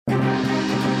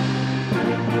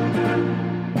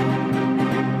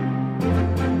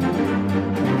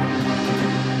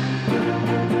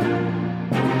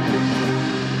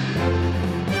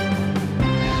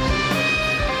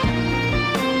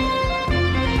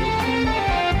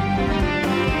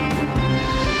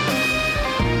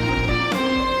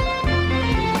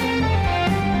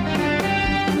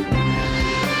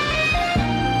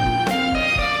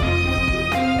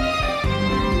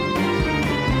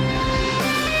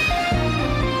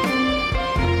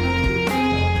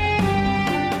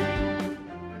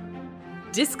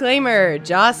Disclaimer,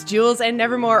 Joss, Jules, and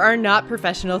Nevermore are not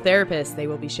professional therapists. They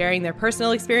will be sharing their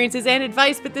personal experiences and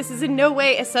advice, but this is in no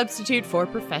way a substitute for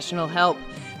professional help.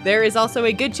 There is also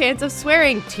a good chance of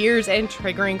swearing, tears, and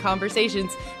triggering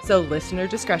conversations, so listener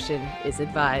discretion is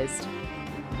advised.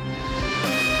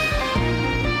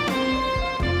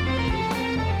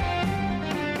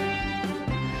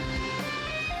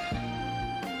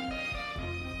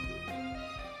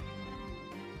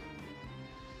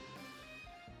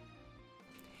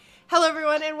 Hello,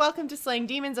 everyone, and welcome to Slaying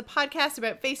Demons, a podcast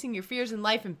about facing your fears in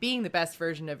life and being the best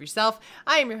version of yourself.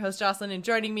 I am your host, Jocelyn, and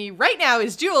joining me right now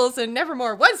is Jules, and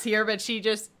Nevermore was here, but she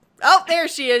just... Oh, there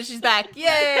she is. She's back.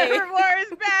 Yay! Nevermore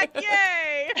is back.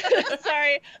 Yay!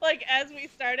 Sorry. Like, as we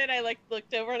started, I,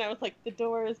 looked over and I was like, the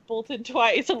door is bolted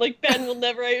twice. I'm like, Ben will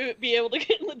never be able to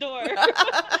get in the door. So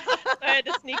I had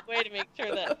to sneak away to make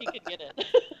sure that he could get in.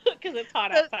 Because it's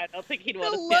hot outside. I don't think he'd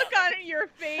want to The look on your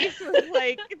face was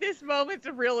like this moment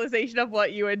of realization of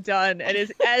what you had done. And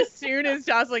as soon as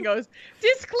Jocelyn goes,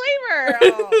 disclaimer!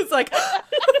 Oh. It's like...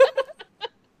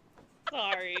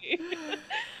 Sorry.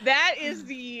 That is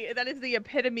the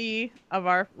epitome of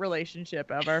our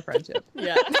relationship, of our friendship.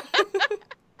 Yeah.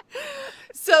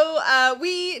 So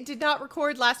we did not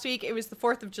record last week. It was the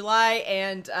 4th of July,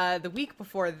 and the week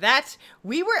before that,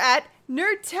 we were at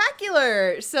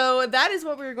Nerdtacular. So that is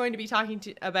what we were going to be talking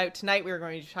about tonight. We were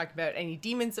going to talk about any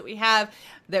demons that we have,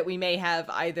 that we may have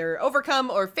either overcome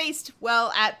or faced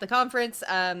while at the conference.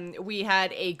 We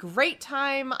had a great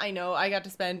time. I know I got to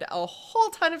spend a whole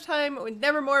ton of time with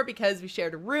Nevermore because we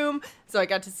shared a room, so I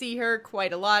got to see her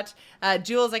quite a lot.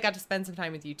 Jules, I got to spend some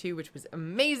time with you too, which was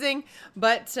amazing.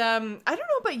 But I don't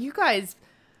know about you guys.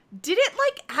 Did it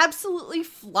absolutely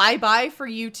fly by for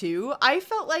you too? I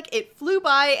felt like it flew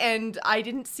by and I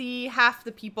didn't see half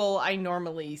the people I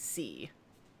normally see.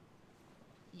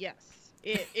 Yes.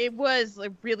 It was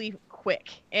really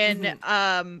quick. And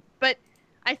but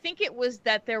I think it was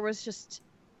that there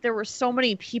were so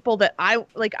many people that I was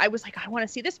like, I want to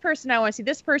see this person, I want to see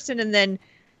this person, and then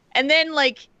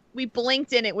we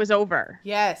blinked and it was over.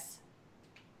 Yes.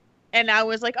 And I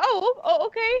was like, oh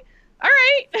okay. All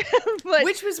right. But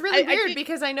which was really weird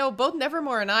because I know both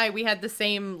Nevermore and we had the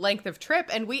same length of trip,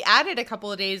 and we added a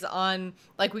couple of days on,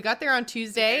 we got there on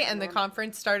Tuesday and the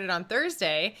conference started on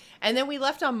Thursday, and then we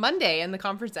left on Monday and the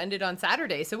conference ended on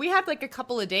Saturday. So we had a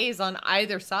couple of days on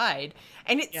either side,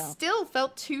 and it still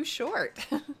felt too short.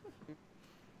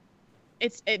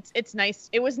 It's nice.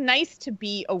 It was nice to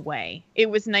be away. It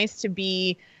was nice to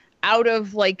be out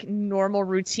of normal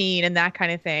routine and that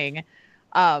kind of thing.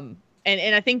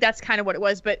 And I think that's kind of what it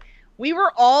was, but we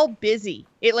were all busy.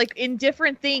 In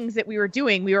different things that we were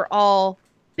doing, we were all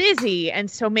busy. And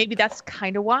so maybe that's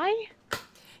kind of why.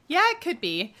 Yeah, it could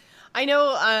be. I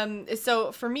know.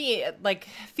 So for me,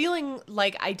 feeling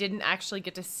like I didn't actually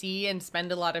get to see and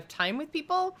spend a lot of time with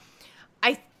people,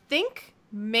 I think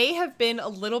may have been a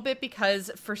little bit because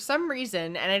for some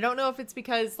reason, and I don't know if it's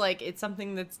because it's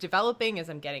something that's developing as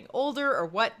I'm getting older or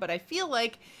what, but I feel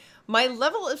like my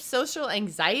level of social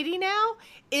anxiety now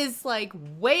is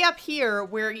way up here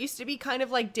where it used to be kind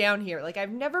of down here.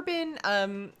 I've never been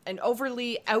an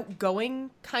overly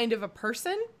outgoing kind of a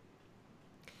person.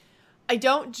 I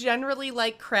don't generally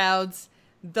like crowds.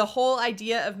 The whole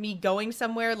idea of me going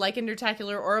somewhere like a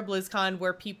Nerdtacular or a BlizzCon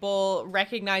where people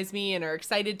recognize me and are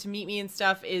excited to meet me and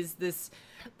stuff is this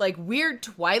weird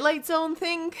Twilight Zone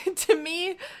thing to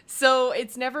me. So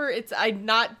I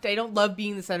don't love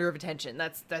being the center of attention.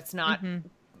 That's not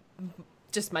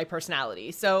just my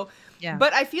personality. So, yeah.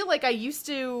 But I feel like I used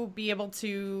to be able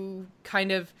to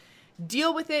kind of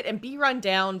deal with it and be run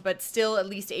down, but still at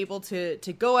least able to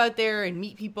go out there and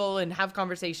meet people and have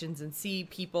conversations and see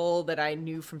people that I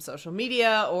knew from social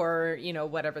media or,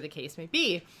 whatever the case may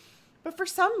be. But for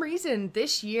some reason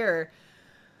this year,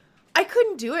 I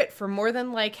couldn't do it for more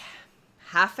than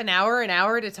half an hour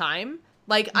at a time.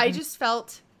 I just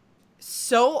felt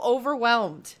so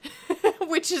overwhelmed,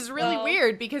 which is really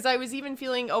weird because I was even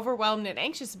feeling overwhelmed and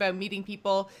anxious about meeting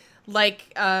people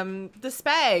the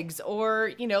Spags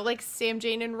or, Sam,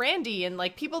 Jane, and Randy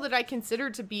and people that I consider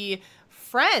to be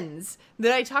friends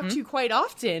that I talk to quite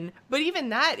often. But even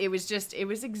that, it was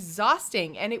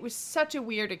exhausting. And it was such a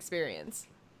weird experience.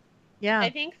 Yeah.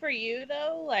 I think for you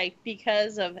though, like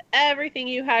because of everything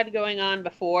you had going on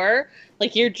before,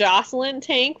 like your Jocelyn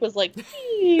tank was like,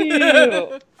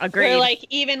 ew. Agreed. Where like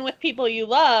even with people you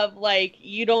love, like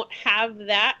you don't have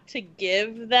that to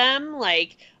give them,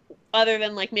 like other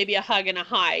than like maybe a hug and a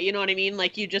hi. You know what I mean?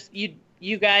 Like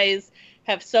you guys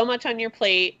have so much on your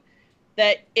plate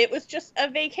that it was just a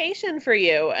vacation for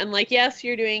you. And like, yes,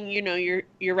 you're doing, you know,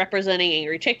 you're representing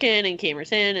Angry Chicken and Camer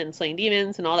Sin and Slaying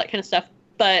Demons and all that kind of stuff,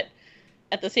 but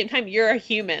at the same time, you're a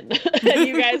human. And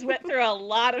you guys went through a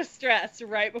lot of stress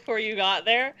right before you got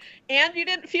there. And you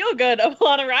didn't feel good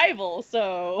upon arrival,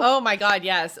 so... Oh my god,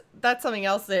 yes. That's something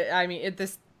else that, I mean,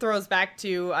 this throws back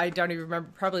to, I don't even remember,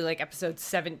 probably like episode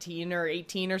 17 or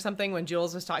 18 or something, when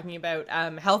Jules was talking about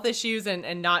health issues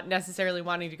and not necessarily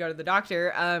wanting to go to the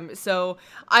doctor. So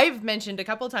I've mentioned a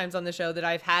couple times on the show that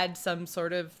I've had some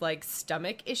sort of like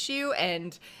stomach issue,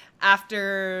 and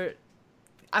after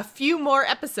a few more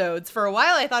episodes, for a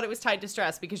while I thought it was tied to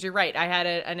stress, because you're right, I had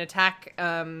an attack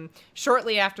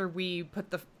shortly after we put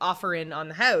the offer in on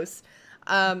the house.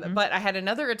 But I had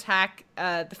another attack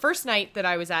the first night that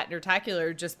I was at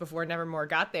Nertacular, just before Nevermore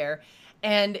got there,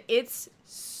 and it's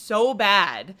so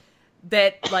bad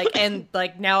that like, and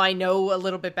like now I know a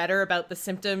little bit better about the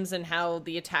symptoms and how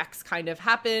the attacks kind of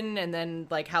happen, and then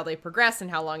like how they progress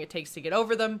and how long it takes to get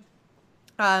over them.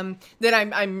 That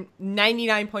I'm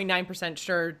 99.9%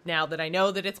 sure now that I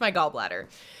know that it's my gallbladder.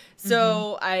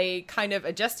 So I kind of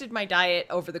adjusted my diet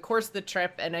over the course of the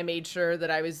trip, and I made sure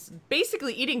that I was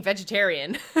basically eating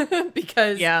vegetarian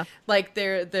because like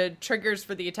the triggers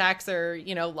for the attacks are,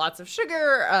 you know, lots of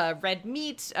sugar, red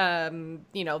meat,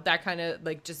 you know, that kind of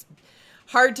like just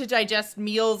hard to digest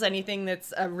meals, anything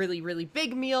that's a really, really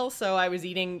big meal. So I was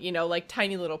eating, you know, like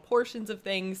tiny little portions of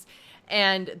things,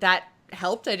 and that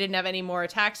helped. I didn't have any more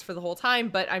attacks for the whole time,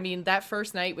 but I mean, that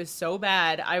first night was so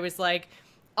bad. I was like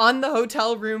on the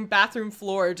hotel room bathroom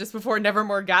floor just before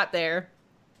Nevermore got there,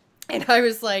 and I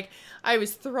was like, I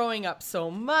was throwing up so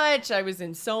much. I was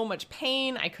in so much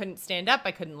pain. I couldn't stand up.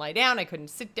 I couldn't lie down. I couldn't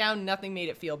sit down. Nothing made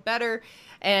it feel better.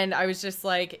 And I was just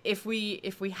like, if we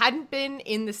hadn't been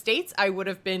in the States, I would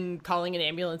have been calling an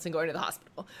ambulance and going to the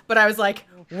hospital. But I was like,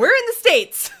 we're in the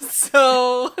States,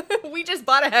 so we just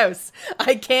bought a house.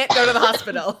 I can't go to the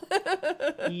hospital.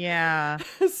 Yeah.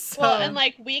 So, well, and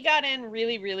like we got in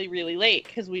really, really, really late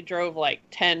because we drove like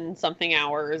 10 something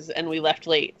hours and we left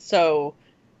late. So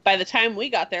by the time we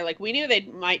got there, like we knew they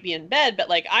might be in bed, but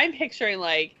like I'm picturing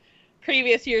like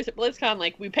previous years at BlizzCon,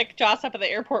 like we picked Joss up at the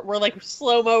airport, we're like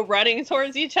slow-mo running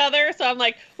towards each other, so I'm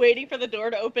like waiting for the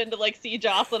door to open to like see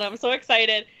Jocelyn. I'm so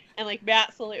excited, and like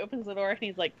Matt slowly opens the door and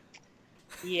he's like,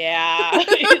 yeah.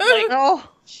 He's like, Oh.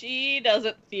 she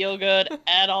doesn't feel good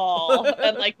at all.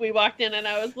 And like we walked in and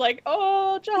I was like,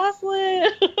 oh,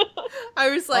 Jocelyn. I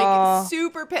was like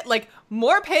super pale, like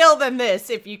more pale than this,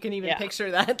 if you can even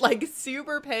picture that, like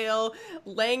super pale,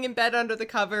 laying in bed under the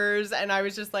covers. And I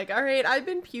was just like, all right, I've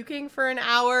been puking for an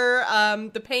hour.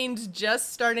 The pain's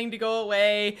just starting to go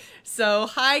away. So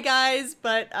hi guys,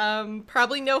 but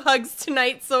probably no hugs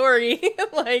tonight. Sorry.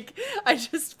 Like I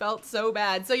just felt so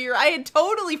bad. So I had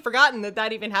totally forgotten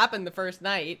that even happened the first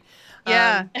night.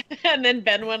 Yeah. And then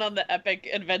Ben went on the epic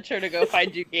adventure to go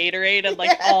find you Gatorade, and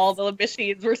like all the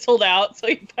machines were sold out, so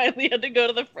he finally had to go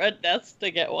to the front desk to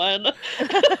get one.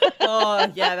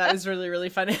 Oh yeah, that was really, really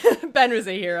funny. Ben was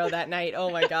a hero that night. Oh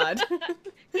my god.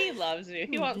 He loves you.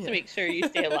 He wants to make sure you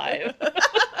stay alive.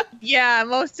 Yeah,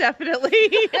 most definitely.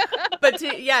 But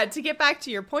to get back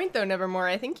to your point though, Nevermore,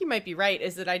 I think you might be right,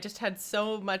 is that I just had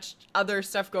so much other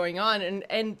stuff going on,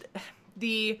 and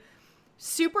the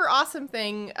super awesome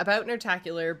thing about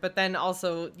Nertacular, but then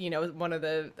also, you know, one of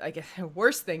the, I guess,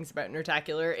 worst things about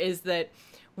Nertacular is that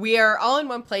we are all in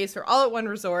one place, we're all at one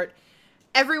resort,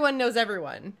 everyone knows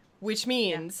everyone, which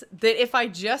means that if I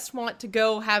just want to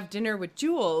go have dinner with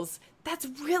Jules, that's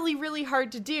really, really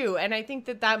hard to do. And I think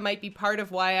that might be part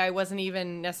of why I wasn't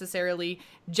even necessarily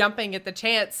jumping at the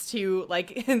chance to,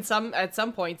 like, at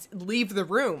some points, leave the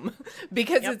room.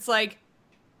 Because it's like,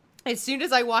 as soon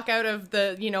as I walk out of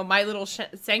the, you know, my little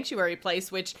sanctuary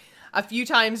place, which a few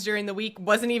times during the week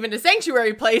wasn't even a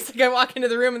sanctuary place, like I walk into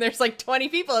the room and there's like 20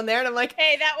 people in there, and I'm like,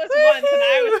 hey, that was once, and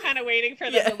I was kind of waiting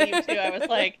for them to leave too. I was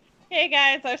like, hey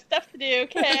guys, I have stuff to do,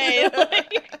 okay?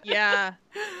 Like, yeah.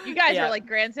 You guys were like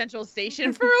Grand Central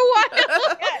Station for a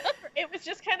while. it was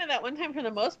just kind of that one time for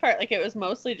the most part. Like, it was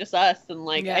mostly just us. And,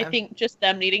 like, Yeah. I think just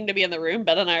them needing to be in the room,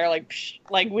 Ben and I are like, psh,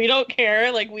 like, we don't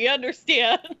care. Like, we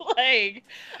understand. Like,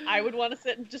 I would want to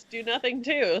sit and just do nothing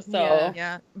too. So, Yeah.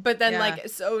 Yeah. But then, Yeah. like,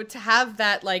 so to have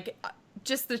that, like,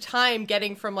 just the time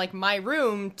getting from, like, my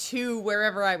room to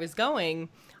wherever I was going,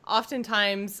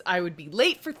 oftentimes I would be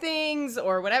late for things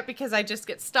or whatever because I just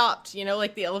get stopped, you know,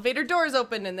 like the elevator doors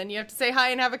open and then you have to say hi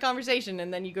and have a conversation,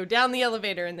 and then you go down the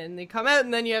elevator and then they come out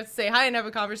and then you have to say hi and have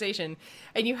a conversation,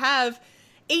 and you have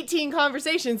 18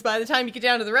 conversations by the time you get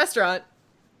down to the restaurant.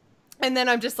 And then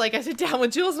I'm just like, I sit down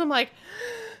with Jules and I'm like,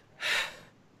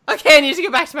 okay, I need to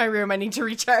go back to my room. I need to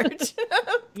recharge.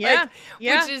 Yeah.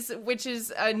 Yeah. Which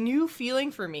is a new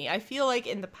feeling for me. I feel like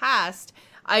in the past,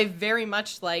 I very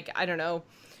much, like, I don't know,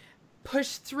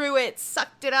 pushed through it,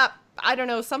 sucked it up, I don't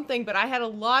know, something. But I had a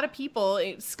lot of people,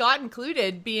 Scott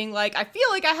included, being like, I feel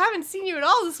like I haven't seen you at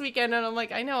all this weekend. And I'm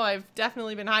like, I know, I've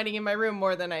definitely been hiding in my room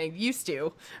more than I used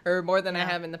to, or more than I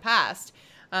have in the past.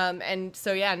 And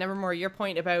so, yeah, Nevermore, your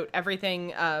point about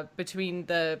everything between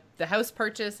the house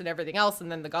purchase and everything else, and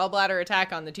then the gallbladder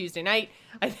attack on the Tuesday night,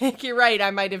 I think you're right.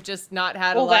 I might have just not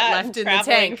had a lot left in the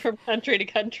tank. From country to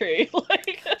country.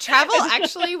 Like, Travel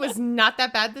actually was not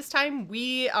that bad this time.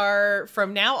 We are,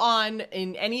 from now on,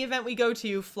 in any event we go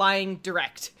to, flying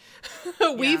direct.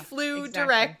 We flew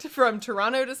direct from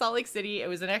Toronto to Salt Lake City. It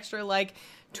was an extra, like,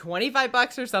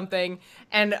 $25 or something,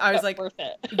 and I was like, worth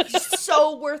it.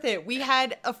 so worth it. We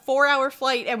had a 4-hour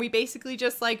flight, and we basically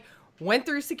just, like, went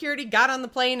through security, got on the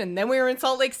plane, and then we were in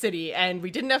Salt Lake City, and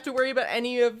we didn't have to worry about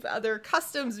any of other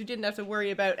customs. We didn't have to worry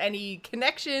about any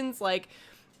connections. Like,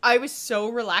 I was so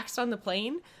relaxed on the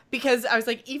plane because I was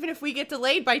like, even if we get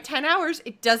delayed by 10 hours,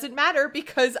 it doesn't matter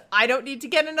because I don't need to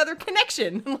get another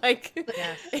connection. Like,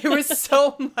 Yes. it was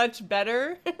so much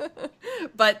better.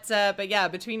 But yeah,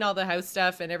 between all the house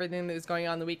stuff and everything that was going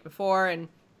on the week before, and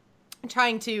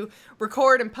trying to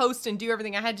record and post and do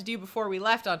everything I had to do before we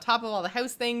left on top of all the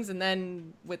house things, and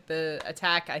then with the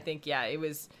attack, I think, yeah, it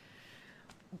was...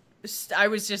 I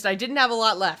didn't have a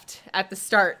lot left at the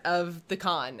start of the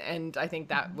con, and I think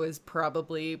that was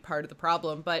probably part of the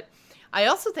problem. But I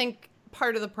also think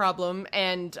part of the problem,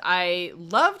 and I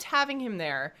loved having him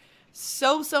there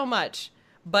so much,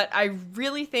 but I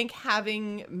really think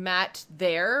having Matt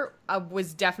there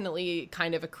was definitely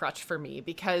kind of a crutch for me,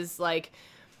 because, like,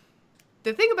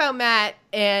 the thing about Matt,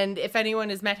 and if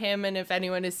anyone has met him and if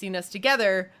anyone has seen us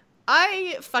together,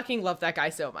 I fucking love that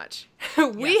guy so much.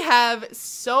 We have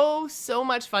so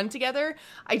much fun together.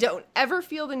 I don't ever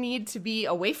feel the need to be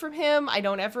away from him. I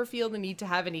don't ever feel the need to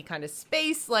have any kind of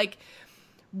space. Like,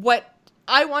 what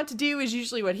I want to do is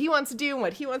usually what he wants to do, and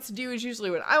what he wants to do is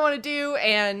usually what I want to do.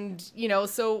 And, you know,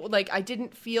 so, like, I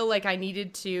didn't feel like I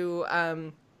needed to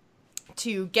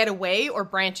get away or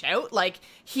branch out. Like,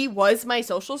 he was my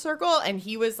social circle, and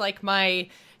he was, like, my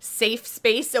safe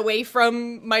space away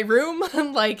from my room.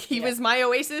 Like, he was my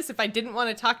oasis. If I didn't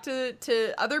want to talk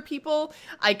to other people,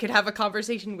 I could have a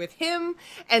conversation with him.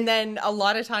 And then a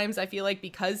lot of times I feel like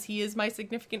because he is my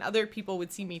significant other, people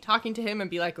would see me talking to him and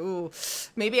be like, ooh,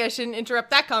 maybe I shouldn't interrupt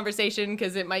that conversation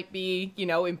because it might be, you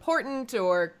know, important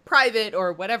or private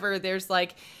or whatever. There's,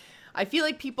 like, I feel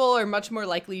like people are much more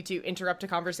likely to interrupt a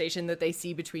conversation that they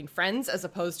see between friends as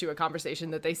opposed to a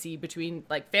conversation that they see between,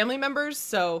 like, family members.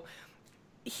 So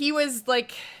he was,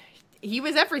 like, he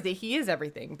was everything. He is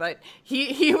everything, but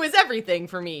he was everything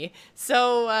for me.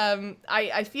 So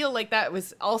I feel like that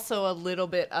was also a little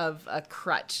bit of a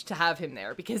crutch to have him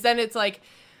there, because then it's like,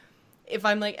 if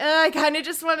I'm like, I kind of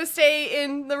just want to stay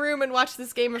in the room and watch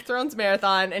this Game of Thrones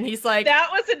marathon, and he's like, that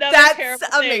was another that's terrible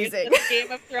amazing. thing.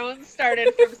 Game of Thrones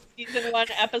started from season 1,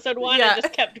 episode 1, Yeah. and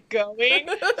just kept going.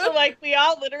 So, like, we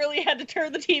all literally had to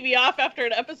turn the TV off after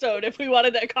an episode if we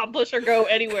wanted to accomplish or go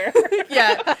anywhere.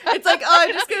 Yeah, it's like, oh,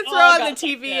 I'm just gonna throw all on the got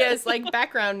TV like as, like,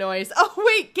 background noise. Oh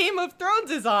wait, Game of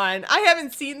Thrones is on. I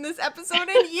haven't seen this episode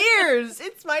in years.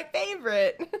 It's my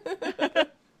favorite.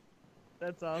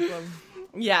 That's awesome.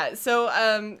 Yeah, so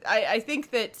I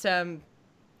think that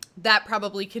that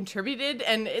probably contributed,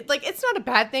 and it's not a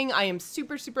bad thing. I am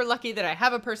super lucky that I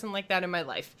have a person like that in my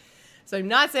life. So I'm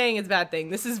not saying it's a bad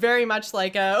thing. This is very much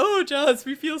like, oh, Joss,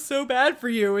 we feel so bad for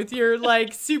you with your,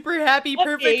 like, super happy,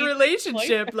 perfect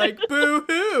relationship. Like,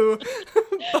 boo-hoo.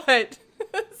 But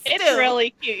It's still.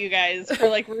 really cute, you guys. For,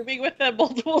 like, rooming with them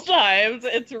multiple times,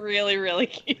 it's really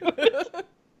cute.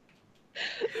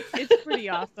 It's pretty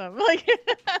awesome. Like,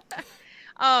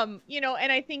 you know,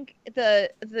 and I think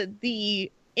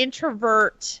the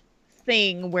introvert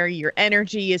thing where your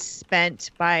energy is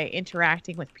spent by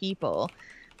interacting with people,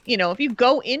 you know, if you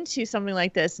go into something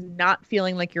like this not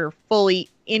feeling like you're fully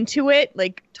into it,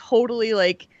 like totally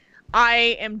like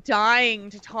I am dying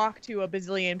to talk to a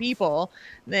bazillion people,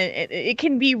 then it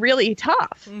can be really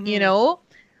tough, you know?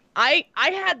 I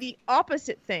had the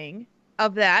opposite thing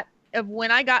of that, of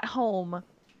when I got home,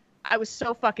 I was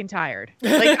so fucking tired.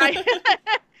 Like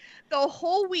the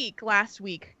whole week last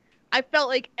week, I felt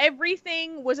like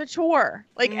everything was a chore.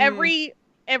 Like every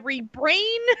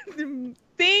brain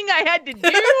thing I had to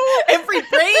do. Every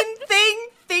brain thing,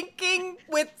 thinking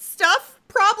with stuff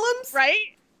problems.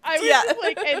 Right? I was just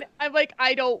like, and I'm like,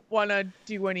 I don't want to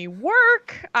do any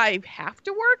work. I have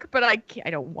to work, but I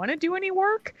don't want to do any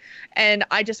work. And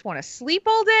I just want to sleep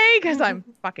all day because I'm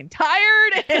fucking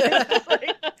tired. And it's just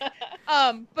like,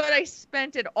 but I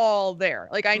spent it all there.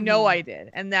 Like, I know I did.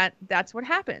 And that's what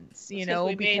happens, you know,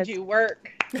 we because made you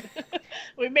work.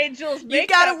 We made Jules make You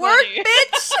gotta that work, money.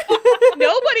 bitch.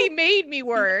 nobody made me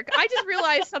work. I just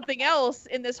realized something else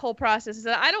in this whole process is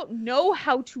that I don't know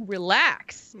how to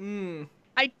relax.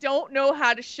 I don't know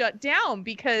how to shut down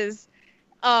because,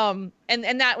 and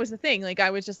that was the thing. Like, I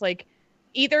was just like,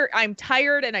 either I'm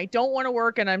tired and I don't want to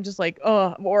work and I'm just like,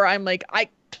 oh, or I'm like,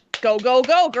 go,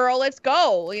 girl, let's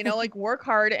go, you know, like work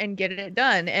hard and get it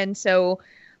done. And so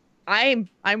I'm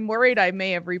worried I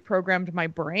may have reprogrammed my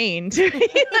brain to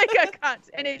be like a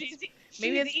constant. And it's,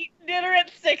 maybe She's eating dinner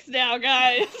at 6 now,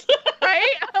 guys.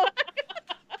 right.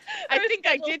 I Her think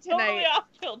I schedule's did tonight. Totally off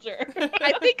kilter.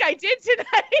 I think I did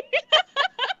tonight.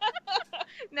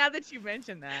 Now that you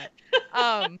mentioned that.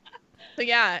 So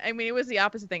yeah, I mean, it was the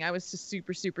opposite thing. I was just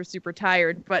super, super, super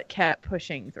tired, but kept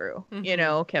pushing through, you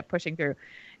know, kept pushing through.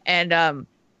 And,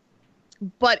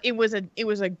 but it was a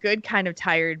good kind of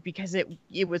tired because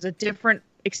it was a different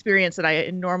experience that I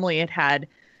normally had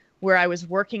where I was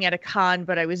working at a con,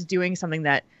 but I was doing something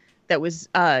that was,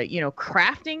 you know,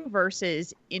 crafting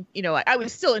versus, you know, I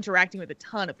was still interacting with a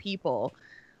ton of people,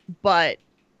 but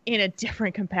in a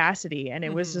different capacity. And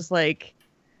it was just like,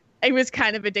 it was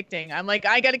kind of addicting. I'm like,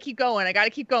 I got to keep going. I got to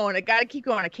keep going. I got to keep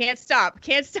going. I can't stop.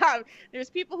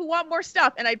 There's people who want more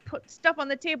stuff. And I'd put stuff on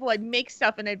the table. I'd make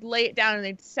stuff and I'd lay it down and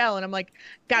they'd sell. And I'm like,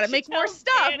 got to make more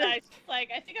stuff. And I like,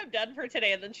 I think I'm done for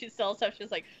today. And then she sells stuff. She's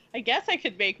like, I guess I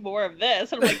could make more of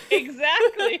this. And I'm like,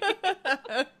 exactly.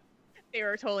 They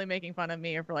were totally making fun of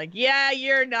me for like, yeah,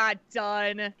 you're not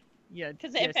done. Yeah,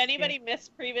 because if anybody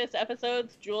missed previous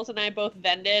episodes, Jules and I both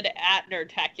vended at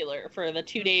Nerdtacular for the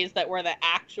 2 days that were the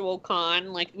actual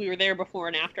con. Like, we were there before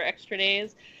and after extra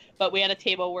days, but we had a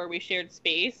table where we shared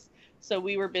space, so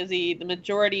we were busy the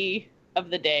majority of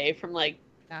the day from like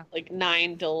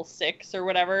 9 till 6 or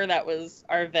whatever. That was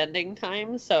our vending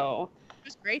time. So it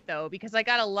was great though, because I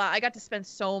got to spend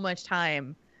so much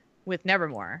time with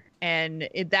Nevermore, and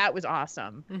that was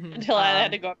awesome. Until I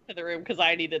had to go up to the room because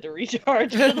I needed to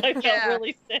recharge because I felt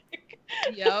really sick.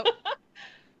 Yep.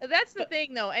 That's the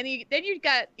thing though, and then you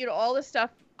got, you know, all the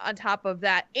stuff on top of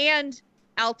that, and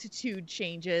altitude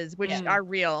changes, which are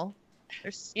real.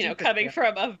 They're you know, coming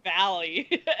from a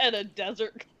valley and a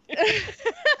desert.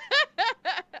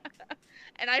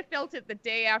 And I felt it the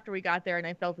day after we got there, and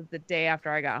I felt it the day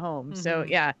after I got home. So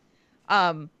yeah.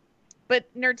 But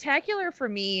Nerdtacular for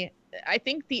me, I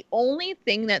think the only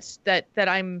thing that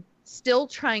I'm still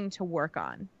trying to work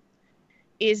on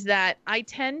is that I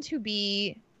tend to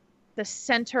be the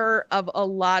center of a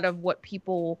lot of what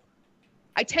people.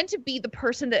 I tend to be the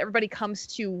person that everybody comes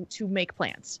to make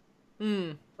plans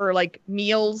for like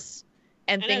meals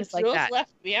and things like that.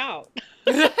 Left me out.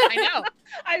 I know.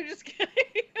 I'm just kidding.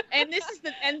 And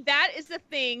that is the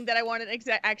thing that I wanted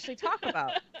to actually talk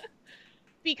about.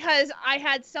 Because I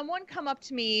had someone come up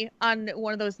to me on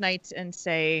one of those nights and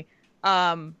say,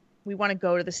 we want to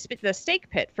go to the steak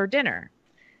pit for dinner.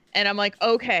 And I'm like,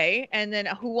 okay. And then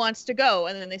who wants to go?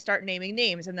 And then they start naming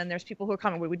names. And then there's people who are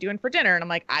coming, what are we doing for dinner? And I'm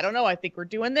like, I don't know. I think we're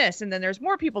doing this. And then there's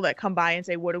more people that come by and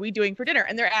say, what are we doing for dinner?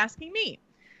 And they're asking me.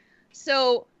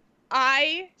 So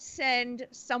I send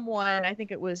someone, I think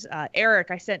it was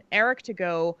Eric. I sent Eric to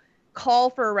go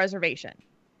call for a reservation.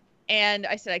 And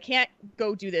I said, I can't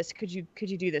go do this. Could you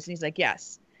do this? And he's like,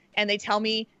 yes. And they tell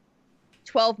me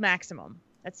 12 maximum.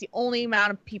 That's the only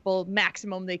amount of people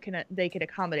maximum they could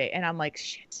accommodate. And I'm like,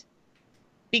 shit.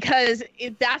 Because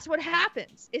that's what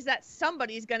happens, is that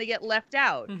somebody's going to get left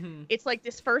out. It's like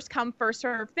this first come, first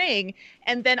serve thing.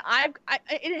 And then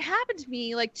it happened to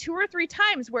me like 2 or 3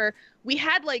 times where we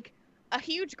had like a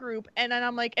huge group, and then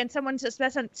I'm like, and someone just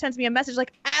sends me a message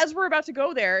like, as we're about to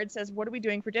go there, it says, what are we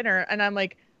doing for dinner? And I'm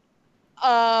like,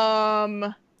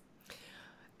 and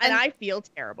I feel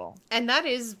terrible. And that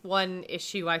is one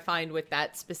issue I find with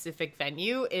that specific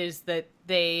venue, is that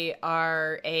they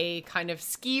are a kind of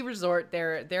ski resort.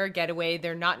 They're a getaway.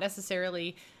 They're not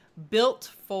necessarily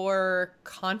built for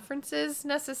conferences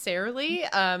necessarily,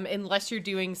 unless you're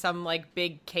doing some like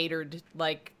big catered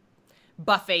like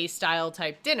buffet style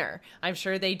type dinner. I'm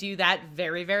sure they do that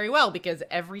very, very well, because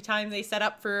every time they set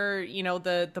up for, you know,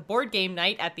 the board game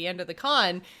night at the end of the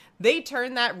con, they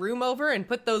turn that room over and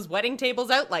put those wedding tables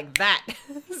out like that.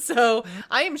 So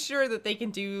I am sure that they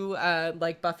can do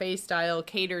like buffet style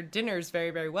catered dinners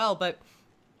very, very well. But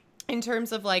in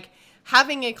terms of like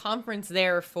having a conference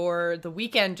there for the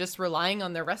weekend, just relying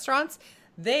on their restaurants,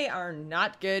 they are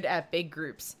not good at big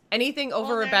groups. Anything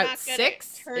over about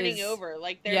 6 turning is over.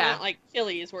 Like they're not like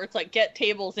Chili's where it's like get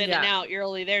tables in and out. You're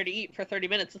only there to eat for 30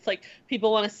 minutes. It's like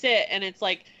people want to sit, and it's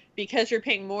like because you're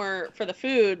paying more for the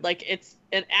food, like it's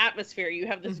an atmosphere. You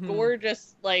have this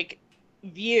gorgeous like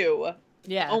view,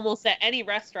 almost at any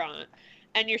restaurant,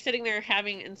 and you're sitting there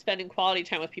having and spending quality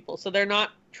time with people. So they're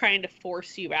not trying to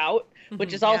force you out,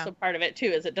 which is also part of it too,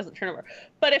 is it doesn't turn over.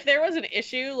 But if there was an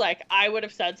issue, like I would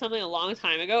have said something a long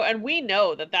time ago, and we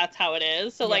know that that's how it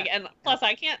is. So like, and plus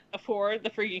I can't afford the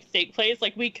freaking steak place.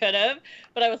 Like we could have,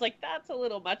 but I was like, that's a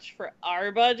little much for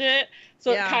our budget.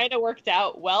 So it kind of worked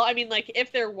out well. I mean, like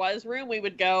if there was room, we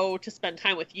would go to spend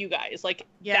time with you guys. Like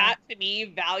that to me,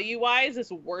 value wise,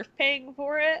 is worth paying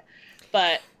for it.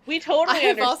 But we totally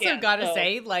understand. I've also got to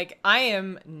say, like, I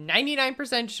am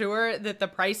 99% sure that the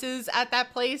prices at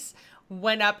that place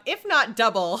went up, if not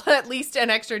double, at least an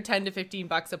extra 10 to 15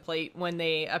 bucks a plate when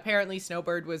they apparently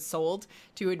Snowbird was sold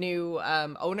to a new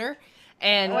owner.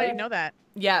 And I didn't know that.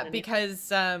 Yeah,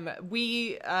 because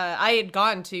I had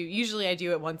gone to, usually I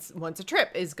do it once a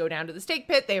trip, is go down to the steak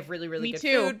pit. They have really, really good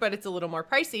food, but it's a little more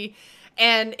pricey.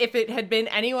 And if it had been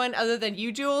anyone other than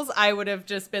you, Jules, I would have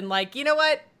just been like, you know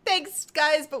what? Thanks,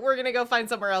 guys, but we're going to go find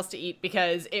somewhere else to eat,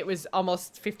 because it was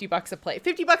almost 50 bucks a plate.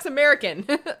 50 bucks American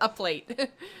a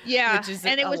plate. Yeah, which is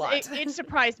and a lot. It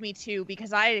surprised me too,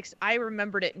 because I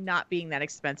remembered it not being that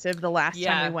expensive the last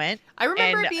time we went. I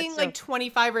remember it being like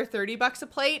 25 or 30 bucks a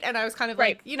plate, and I was kind of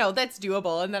like, you know, that's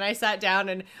doable. And then I sat down,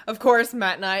 and of course,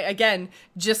 Matt and I, again,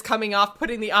 just coming off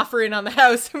putting the offer in on the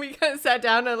house, and we kind of sat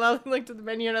down, and I looked at the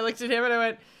menu, and I looked at him, and I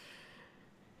went,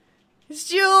 it's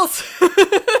Jules.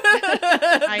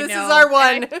 This is our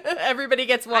one. Everybody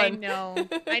gets one. I know.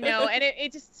 And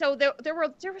it just, so there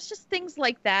was just things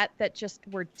like that just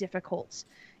were difficult.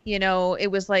 You know, it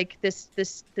was like this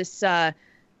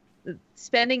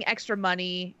spending extra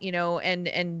money, you know,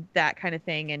 and that kind of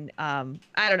thing. And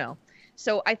I don't know.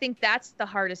 So I think that's the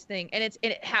hardest thing. And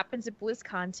it happens at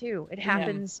BlizzCon too. It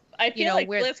happens. I feel like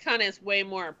BlizzCon is way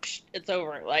more, it's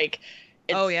over. Like,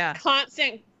 it's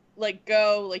constant, like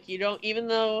go, like you don't, even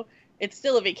though it's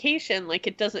still a vacation, like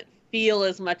it doesn't feel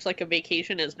as much like a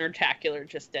vacation as Nerdtacular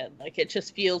just did. Like it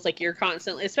just feels like you're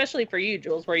constantly, especially for you,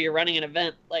 Jules, where you're running an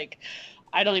event. Like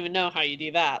I don't even know how you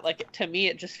do that. Like to me,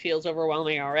 it just feels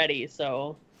overwhelming already.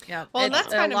 So yeah, well, that's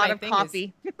kind of a lot of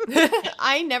coffee.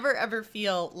 I never ever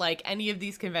feel like any of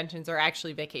these conventions are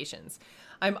actually vacations.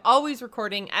 I'm always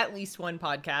recording at least one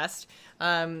podcast.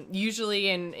 Usually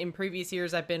in previous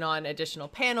years, I've been on additional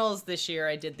panels. This year,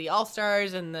 I did the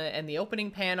All-Stars and the opening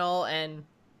panel. And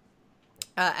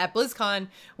at BlizzCon,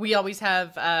 we always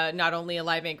have not only a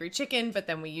live Angry Chicken, but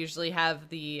then we usually have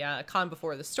the Con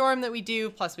Before the Storm that we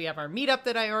do. Plus, we have our meetup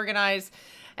that I organize.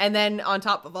 And then on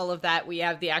top of all of that, we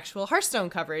have the actual Hearthstone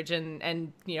coverage.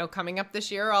 And you know, coming up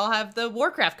this year, I'll have the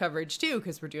Warcraft coverage too,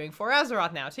 because we're doing For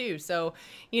Azeroth now too. So,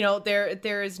 you know,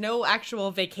 there is no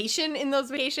actual vacation in those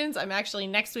vacations. I'm actually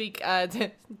next week,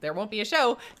 there won't be a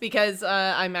show because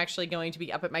I'm actually going to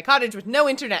be up at my cottage with no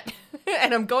internet.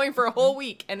 And I'm going for a whole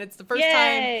week. And it's the first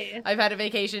time I've had a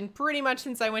vacation pretty much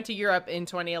since I went to Europe in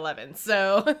 2011.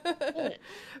 So,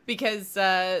 because,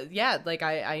 like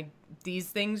I these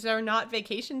things are not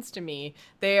vacations to me.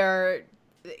 They are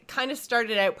kind of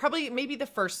started out probably maybe the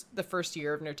first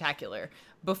year of Nerdtacular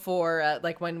before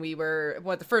like when we were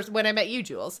when I met you,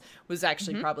 Jules, was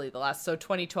actually probably the last. So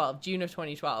 2012, June of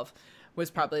 2012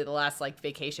 was probably the last like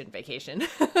vacation.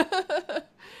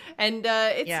 And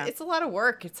it's a lot of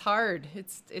work. It's hard.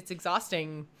 It's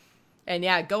exhausting. And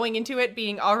yeah, going into it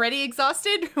being already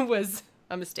exhausted was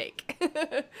a mistake.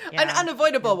 An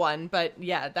unavoidable one, but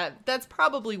yeah, that's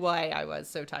probably why I was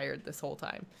so tired this whole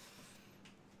time.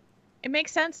 It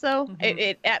makes sense though.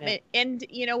 And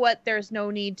you know what? There's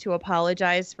no need to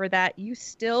apologize for that. You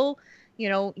still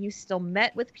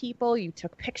met with people, you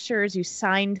took pictures, you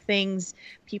signed things.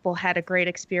 People had a great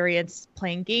experience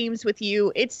playing games with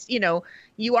you. It's, you know,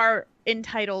 you are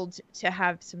entitled to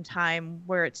have some time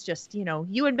where it's just, you know,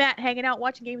 you and Matt hanging out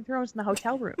watching Game of Thrones in the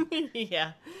hotel room.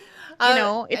 Yeah. You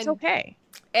know, it's okay.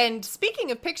 And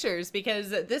speaking of pictures, because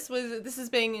this has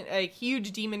been a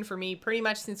huge demon for me pretty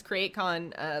much since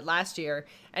CreateCon last year,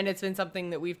 and it's been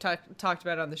something that we've talked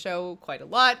about on the show quite a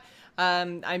lot.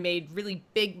 I made really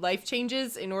big life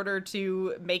changes in order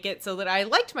to make it so that I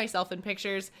liked myself in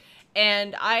pictures,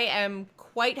 and I am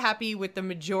quite happy with the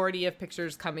majority of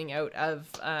pictures coming out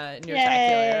of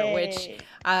Nerdtacular, which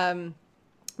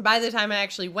by the time I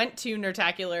actually went to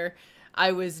Nerdtacular,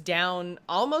 I was down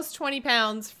almost 20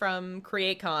 pounds from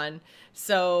CreateCon.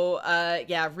 So,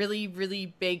 yeah, really,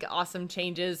 really big, awesome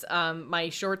changes. My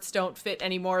shorts don't fit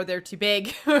anymore. They're too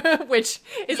big, which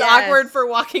is awkward for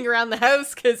walking around the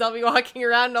house, because I'll be walking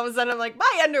around and all of a sudden I'm like,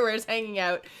 my underwear's hanging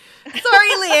out. Sorry,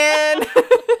 Leanne.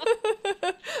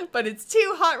 But it's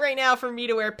too hot right now for me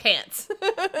to wear pants.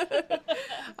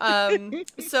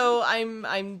 So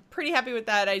I'm pretty happy with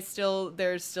that.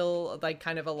 There's still like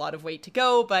kind of a lot of weight to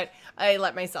go, but I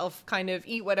let myself kind of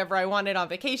eat whatever I wanted on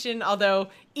vacation, although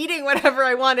eating whatever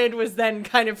I wanted was then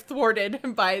kind of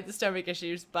thwarted by the stomach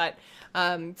issues. But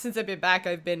since I've been back,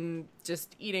 I've been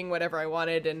just eating whatever I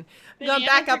wanted and gone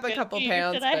back up a couple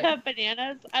pounds. Did I have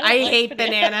bananas? I hate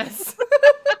bananas.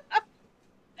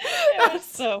 It was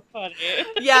so funny.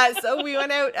 Yeah, so we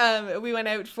went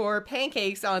out for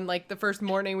pancakes on like the first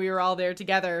morning we were all there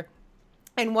together.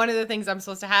 And one of the things I'm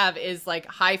supposed to have is like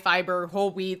high fiber,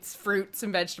 whole wheats, fruits,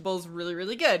 and vegetables, really,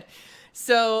 really good.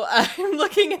 So I'm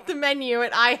looking at the menu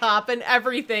at IHOP and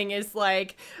everything is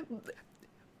like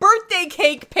birthday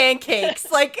cake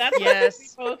pancakes. Like, that's what we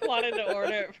both wanted to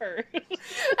order it first.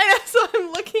 And so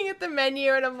I'm looking at the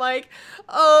menu and I'm like,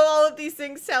 oh, all of these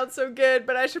things sound so good,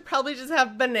 but I should probably just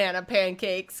have banana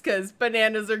pancakes because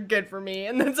bananas are good for me.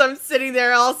 And then so I'm sitting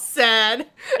there all sad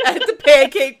at the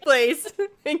pancake place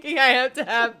thinking I have to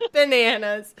have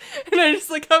bananas. And I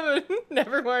just look up and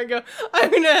everywhere and go,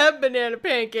 I'm going to have banana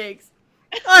pancakes.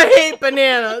 I hate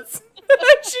bananas.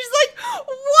 And she's like,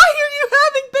 why are you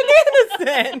having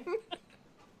bananas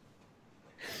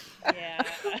then? Yeah.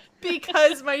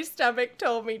 Because my stomach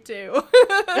told me to.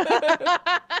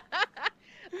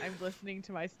 I'm listening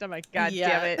to my stomach. God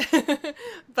damn it.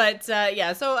 But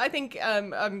yeah, so I think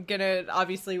I'm gonna,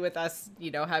 obviously with us,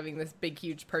 having this big,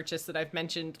 huge purchase that I've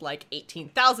mentioned like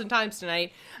 18,000 times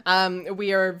tonight,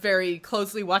 we are very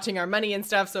closely watching our money and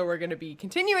stuff. So we're going to be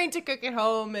continuing to cook at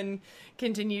home and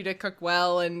continue to cook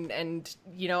well. And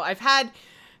I've had,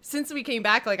 since we came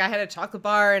back, like I had a chocolate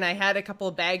bar and I had a couple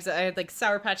of bags. I had like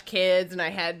Sour Patch Kids and I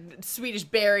had Swedish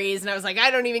berries and I was like,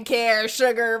 I don't even care,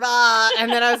 sugar, blah.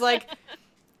 And then I was like,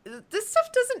 this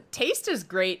stuff doesn't taste as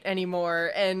great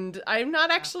anymore and I'm not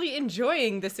actually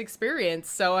enjoying this experience.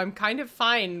 So I'm kind of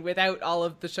fine without all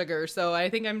of the sugar. So I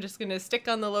think I'm just going to stick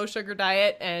on the low sugar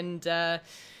diet and,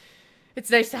 it's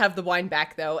nice to have the wine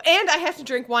back, though. And I have to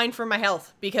drink wine for my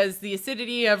health because the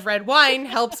acidity of red wine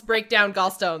helps break down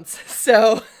gallstones.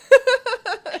 So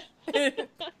I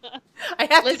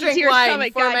have to drink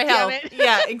wine for my health.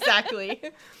 Yeah, exactly.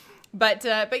 But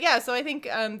yeah, so I think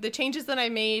the changes that I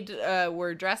made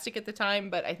were drastic at the time,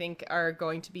 but I think are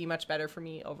going to be much better for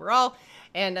me overall.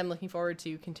 And I'm looking forward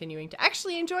to continuing to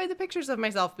actually enjoy the pictures of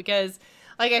myself because,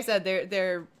 like I said,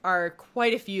 there are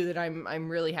quite a few that I'm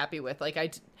really happy with.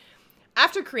 Like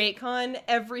after CreateCon,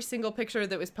 every single picture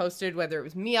that was posted, whether it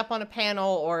was me up on a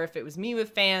panel or if it was me with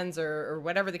fans or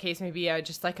whatever the case may be, I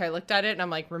looked at it and I'm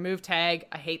like, remove tag.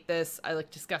 I hate this. I look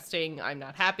disgusting. I'm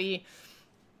not happy.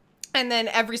 And then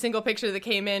every single picture that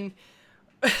came in,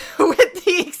 with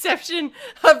the exception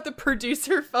of the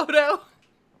producer photo.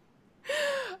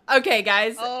 Okay,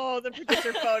 guys. Oh, the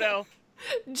producer photo.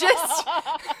 Just...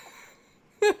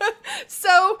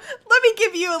 So let me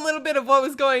give you a little bit of what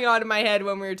was going on in my head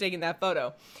when we were taking that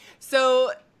photo.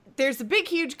 So there's a big,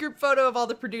 huge group photo of all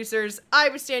the producers. I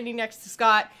was standing next to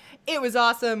Scott. It was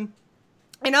awesome.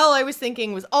 And all I was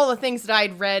thinking was all the things that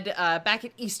I'd read back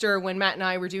at Easter when Matt and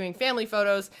I were doing family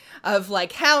photos of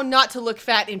like how not to look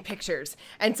fat in pictures.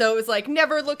 And so it was like,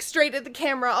 never look straight at the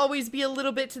camera, always be a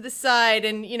little bit to the side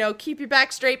and, keep your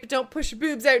back straight, but don't push your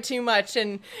boobs out too much.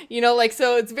 And,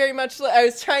 so it's very much, I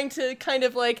was trying to kind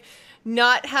of like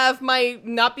not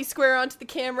be square onto the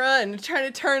camera and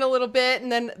trying to turn a little bit.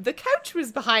 And then the couch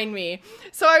was behind me.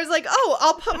 So I was like, oh,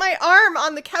 I'll put my arm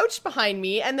on the couch behind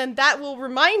me. And then that will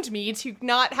remind me to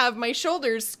not have my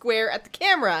shoulders square at the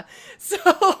camera. So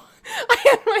I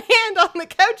had my hand on the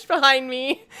couch behind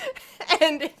me.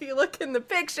 And if you look in the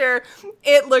picture,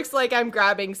 it looks like I'm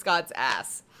grabbing Scott's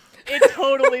ass. It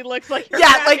totally looks like you're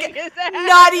grabbing his ass.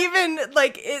 Not even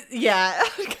like it. Yeah,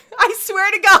 I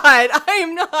swear to God, I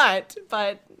am not.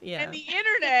 But yeah, and the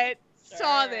internet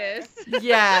saw this.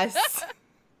 Yes.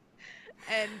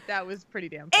 And that was pretty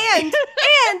damn funny.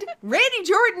 And Randy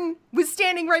Jordan was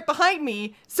standing right behind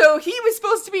me, so he was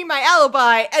supposed to be my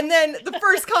alibi. And then the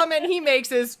first comment he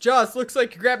makes is, "Joss, looks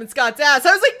like you're grabbing Scott's ass."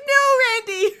 I was like, "No,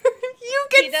 Randy, you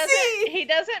can see." He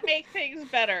doesn't make things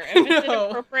better. If it's No.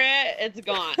 inappropriate, it's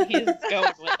gone. He's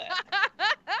going with it.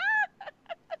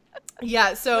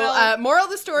 Yeah, so Well, moral of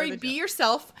the story, the be joke.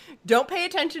 yourself. Don't pay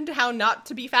attention to how not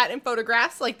to be fat in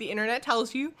photographs like the internet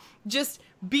tells you. Just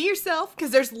be yourself,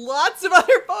 because there's lots of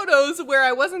other photos where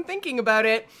I wasn't thinking about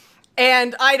it,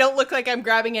 and I don't look like I'm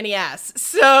grabbing any ass.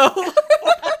 So...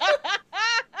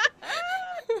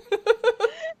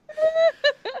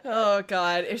 Oh,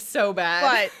 God, it's so bad.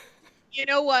 But you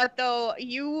know what, though?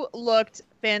 You looked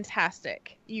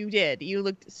fantastic. You did. You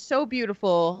looked so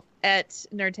beautiful at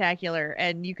Nerdtacular,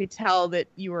 and you could tell that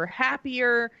you were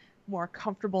happier, more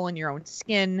comfortable in your own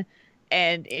skin,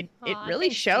 and it Aw, really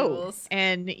thanks, showed. Jules.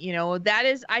 And, you know, that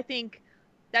is, I think,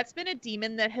 that's been a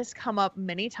demon that has come up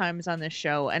many times on this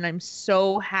show, and I'm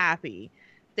so happy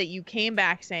that you came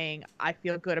back saying, I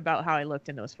feel good about how I looked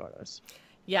in those photos.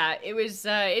 Yeah, it was,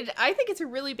 I think it's a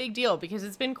really big deal because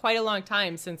it's been quite a long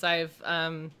time since I've,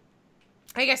 I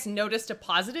guess, noticed a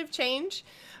positive change.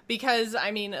 Because,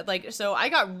 I mean, like, so I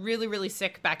got really, really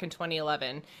sick back in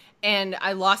 2011 and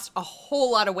I lost a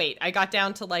whole lot of weight. I got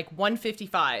down to like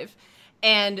 155.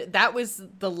 And that was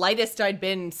the lightest I'd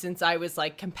been since I was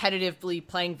like competitively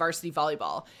playing varsity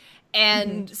volleyball.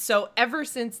 And so ever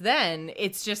since then,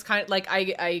 it's just kind of like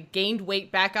I gained weight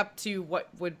back up to what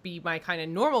would be my kind of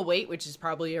normal weight, which is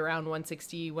probably around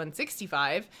 160,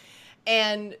 165.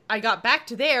 And I got back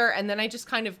to there, and then I just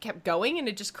kind of kept going, and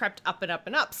it just crept up and up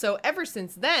and up. So ever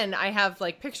since then, I have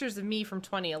like pictures of me from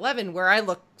 2011 where I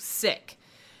look sick.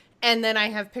 And then I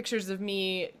have pictures of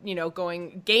me, you know,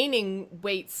 gaining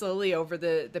weight slowly over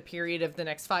the period of the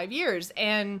next 5 years.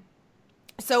 And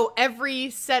so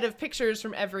every set of pictures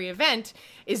from every event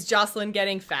is Jocelyn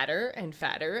getting fatter and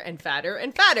fatter and fatter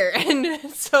and fatter.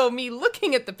 And so me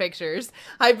looking at the pictures,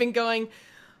 I've been going,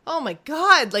 oh my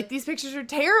God, like these pictures are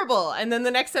terrible. And then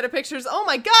the next set of pictures, oh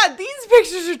my God, these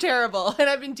pictures are terrible. And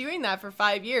I've been doing that for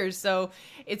 5 years. So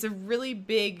it's a really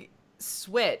big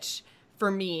switch for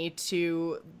me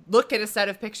to look at a set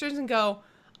of pictures and go,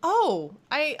 oh,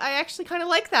 I actually kind of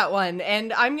like that one.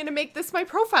 And I'm going to make this my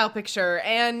profile picture.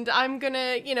 And I'm going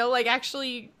to, you know, like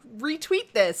actually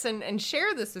retweet this and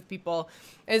share this with people.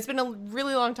 And it's been a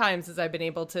really long time since I've been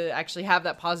able to actually have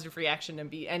that positive reaction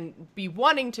and be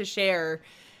wanting to share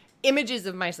images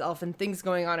of myself and things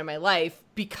going on in my life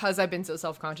because I've been so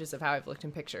self-conscious of how I've looked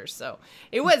in pictures. So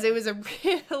it was a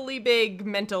really big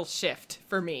mental shift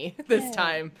for me this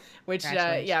time, which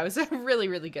it was a really,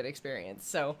 really good experience.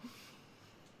 So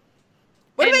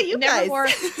what about you guys?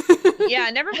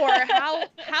 Nevermore.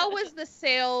 How was the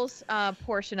sales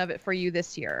portion of it for you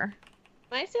this year?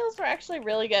 My sales were actually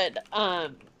really good.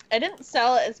 I didn't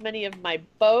sell as many of my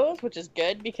bows, which is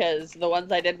good because the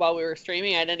ones I did while we were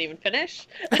streaming, I didn't even finish.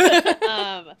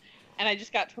 And I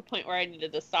just got to a point where I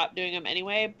needed to stop doing them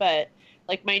anyway. But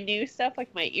like my new stuff,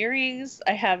 like my earrings,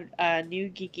 I have new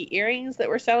geeky earrings that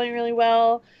were selling really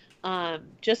well.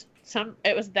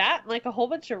 It was that and like a whole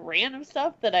bunch of random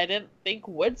stuff that I didn't think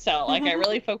would sell. Like I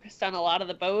really focused on a lot of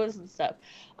the bows and stuff.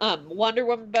 Wonder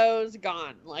Woman bows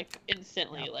gone like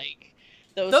instantly. Yep. Like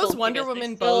those Wonder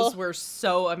Woman bows were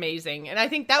so amazing, and I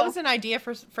think that was an idea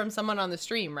from someone on the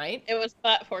stream, right? It was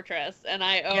Butt Fortress, and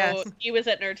he was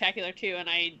at Nerdtacular too, and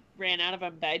I ran out of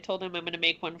them. But I told him I'm going to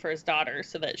make one for his daughter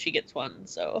so that she gets one.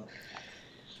 So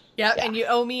yeah, and you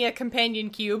owe me a companion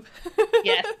cube.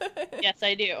 yes,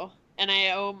 I do. And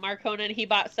I owe Marconan. He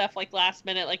bought stuff like last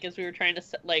minute, like as we were trying to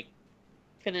like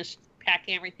finish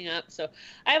packing everything up. So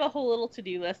I have a whole little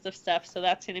to-do list of stuff. So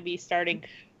that's going to be starting.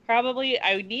 Probably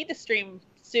I need to stream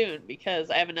soon because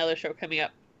I have another show coming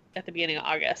up at the beginning of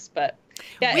August. But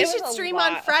yeah, we should stream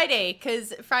on Friday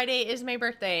because Friday is my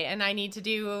birthday and I need to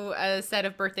do a set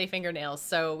of birthday fingernails.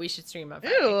 So we should stream on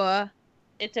Friday. Ooh.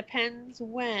 It depends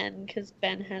when, because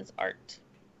Ben has art.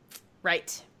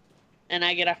 Right. And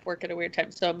I get off work at a weird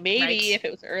time. So maybe if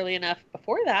it was early enough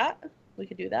before that, we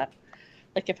could do that.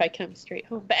 Like if I come straight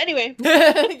home. But anyway.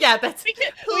 Yeah, that's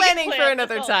planning for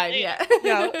another time. Yeah.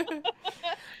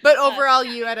 But overall,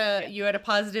 you had a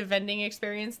positive vending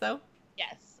experience, though?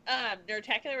 Yes.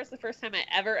 Nerdtacular was the first time I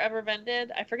ever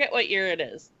vended. I forget what year it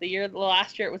is. The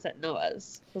last year it was at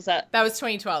Noah's. That was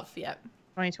 2012, yeah.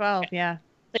 2012, okay. Yeah.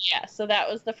 But yeah, so that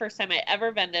was the first time I ever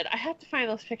vended. I have to find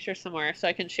those pictures somewhere so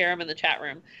I can share them in the chat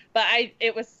room. But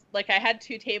it was like I had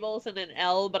 2 tables and an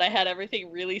L, but I had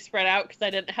everything really spread out because I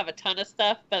didn't have a ton of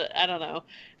stuff. But I don't know.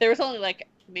 There was only like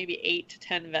maybe 8 to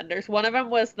 10 vendors. One of them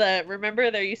was remember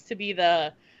there used to be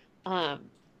the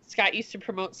Scott used to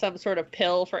promote some sort of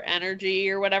pill for energy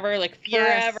or whatever, like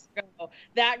forever ago.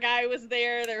 That guy was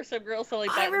there. There were some girls selling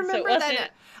buttons. I remember so that.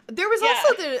 There was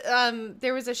also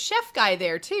there was a chef guy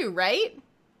there too, right?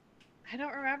 I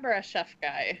don't remember a chef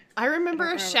guy. I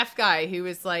remember a chef guy who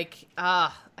was like,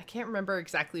 I can't remember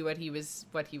exactly what he was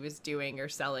doing or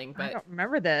selling, but I don't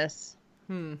remember this.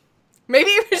 Maybe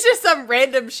it was just some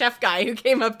random chef guy who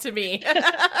came up to me.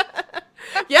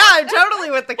 Yeah, I'm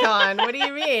totally with the con. What do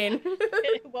you mean?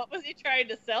 What was he trying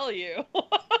to sell you?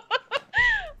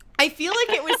 I feel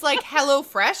like it was like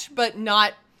HelloFresh, but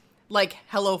not like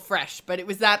HelloFresh, but it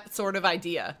was that sort of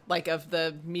idea, like of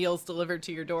the meals delivered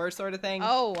to your door sort of thing.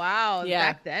 Oh, wow.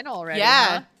 Yeah. Back then already.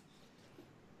 Yeah.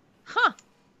 Huh.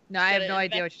 No, I have no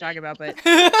idea what you're talking about, but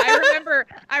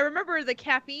I remember the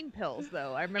caffeine pills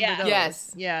though. I remember those.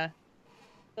 Yes. Yeah.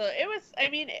 So it was, I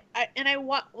mean, I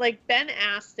want, like, Ben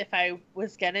asked if I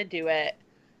was gonna do it,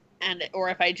 or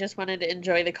if I just wanted to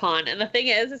enjoy the con. And the thing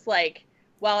is like,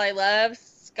 while I love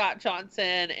Scott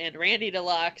Johnson and Randy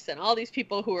Deluxe and all these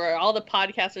people who are all the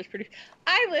podcasters,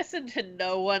 I listen to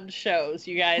no one's shows,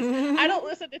 you guys. I don't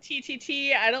listen to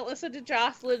TTT. I don't listen to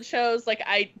Jocelyn's shows. Like,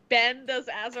 Ben does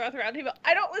Azeroth Roundtable.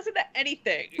 I don't listen to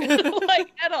anything,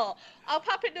 like, at all. I'll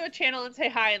pop into a channel and say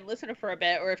hi and listen for a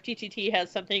bit, or if TTT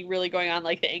has something really going on,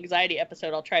 like the anxiety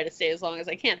episode, I'll try to stay as long as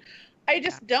I can. I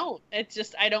just don't. It's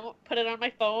just, I don't put it on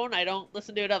my phone. I don't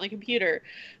listen to it on the computer.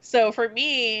 So for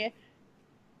me,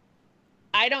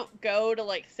 I don't go to,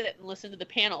 like, sit and listen to the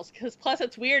panels, because plus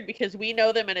it's weird because we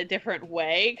know them in a different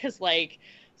way, because, like,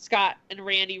 Scott and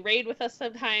Randy raid with us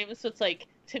sometimes, so it's like,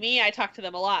 to me, I talk to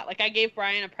them a lot. Like, I gave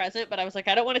Brian a present, but I was like,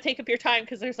 I don't want to take up your time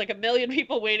because there's like a million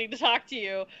people waiting to talk to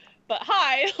you, but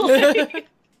hi. Like,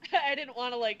 I didn't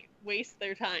want to, like, waste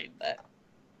their time, but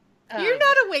you're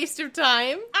not a waste of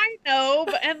time. I know,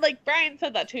 but, and, like, Brian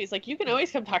said that too. He's like, you can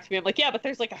always come talk to me. I'm like, yeah, but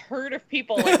there's, like, a herd of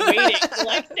people, like, waiting to,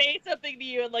 like, say something to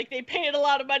you, and, like, they paid a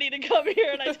lot of money to come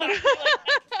here, and I talk to you,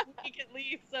 like, week at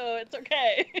least, so it's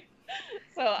okay.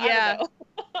 So I don't know.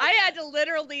 I had to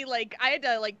literally, like,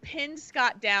 pin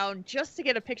Scott down just to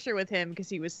get a picture with him because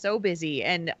he was so busy,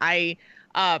 and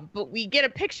but we get a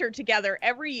picture together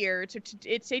every year.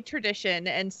 It's a tradition,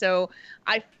 and so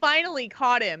I finally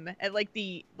caught him at like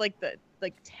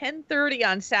 10:30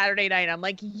 on Saturday night. I'm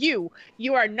like, you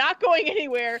are not going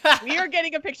anywhere. We are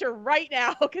getting a picture right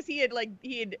now, because he had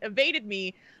evaded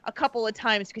me a couple of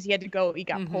times because he had to go. He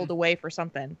got pulled away for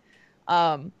something.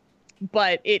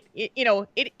 But it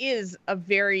is a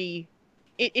very,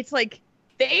 it's like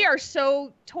they are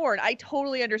so torn. I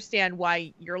totally understand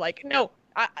why you're like, no.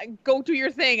 I go do your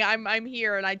thing. I'm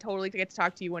here, and I totally get to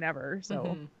talk to you whenever.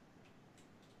 So,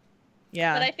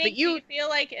 yeah. But I think you feel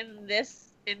like in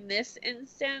this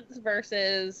instance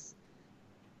versus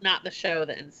not the show,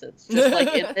 the instance, just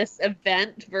like in this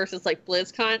event versus like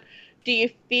BlizzCon, do you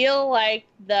feel like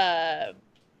the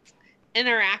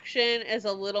interaction is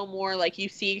a little more like you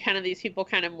see kind of these people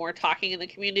kind of more talking in the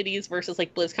communities versus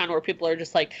like BlizzCon, where people are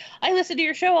just like, I listen to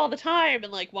your show all the time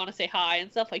and like want to say hi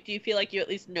and stuff? Like, do you feel like you at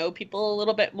least know people a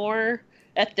little bit more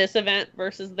at this event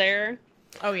versus there?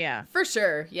 Oh yeah, for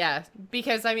sure. Yeah,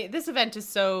 because I mean, this event is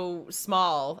so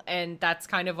small, and that's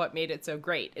kind of what made it so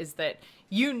great, is that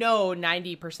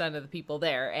 90% of the people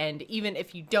there, and even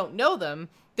if you don't know them,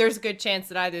 there's a good chance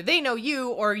that either they know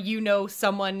you, or you know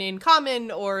someone in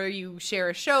common, or you share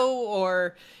a show,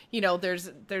 or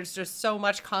there's just so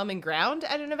much common ground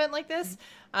at an event like this.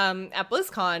 At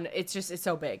BlizzCon, it's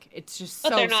so big. It's just but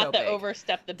they're not so the big.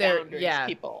 Overstep the boundaries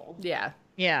people.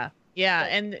 Yeah,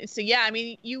 and so yeah, I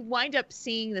mean, you wind up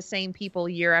seeing the same people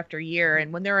year after year,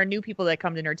 and when there are new people that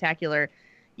come to Nerdtacular,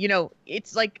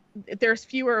 it's like there's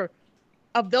fewer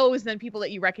of those than people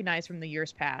that you recognize from the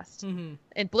years past. And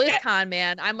BlizzCon,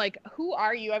 man, I'm like, who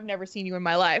are you? I've never seen you in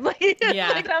my life.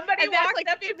 Yeah. Like, somebody walked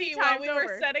up to me while we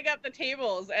were setting up the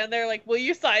tables, and they're like, will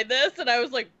you sign this? And I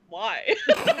was like, why?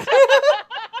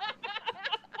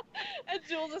 And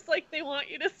Jules is like, they want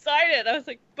you to sign it. I was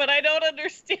like, but I don't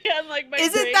understand. Like, my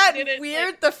isn't that weird?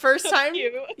 Like, the first time?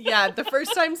 Yeah, the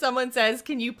first time someone says,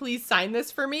 "Can you please sign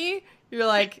this for me?" You're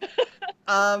like, me?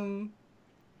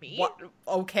 What?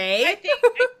 Okay. I think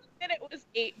that it was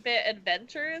 8-Bit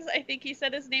Adventures. I think he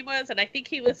said his name was, and I think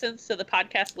he listens to the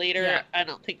podcast later. Yeah. I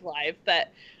don't think live,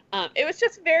 but. It was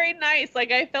just very nice.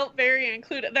 Like, I felt very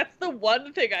included. That's the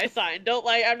one thing I signed. Don't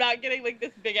like, I'm not getting like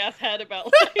this big ass head about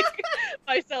like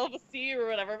my self-esteem or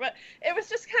whatever, but it was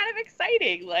just kind of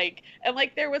exciting. Like, and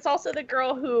like there was also the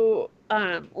girl who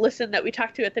listened that we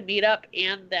talked to at the meetup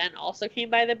and then also came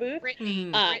by the booth.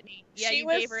 Brittany. Yeah, she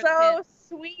was so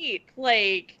sweet.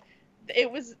 Like,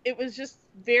 it was just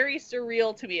very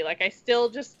surreal to me. Like, I still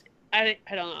just I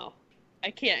don't know.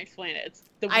 I can't explain it. It's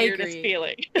the I weirdest agree.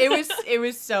 feeling. It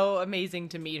was so amazing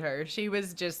to meet her. She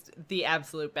was just the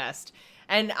absolute best.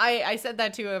 And I said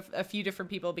that to a few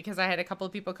different people because I had a couple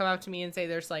of people come up to me and say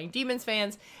they're Slaying Demons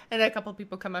fans, and a couple of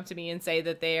people come up to me and say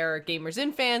that they are Gamers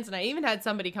Inn fans, and I even had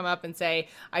somebody come up and say,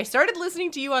 I started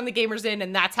listening to you on the Gamers Inn,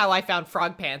 and that's how I found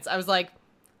Frog Pants. I was like,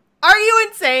 are you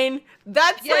insane?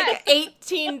 That's like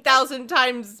 18,000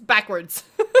 times backwards.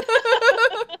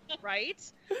 Right?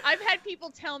 I've had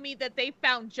people tell me that they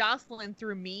found Jocelyn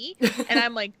through me, and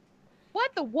I'm like,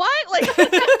 what the what? Like, how is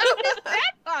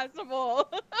that possible?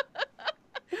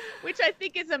 Which I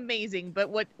think is amazing. But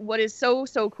what is so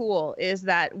cool is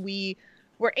that we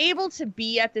were able to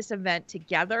be at this event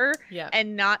together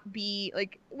and not be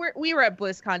like we were at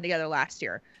BlizzCon together last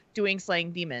year doing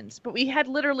Slaying Demons, but we had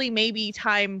literally maybe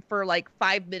time for like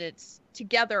 5 minutes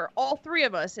together, all three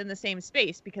of us in the same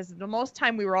space, because the most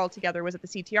time we were all together was at the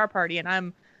CTR party, and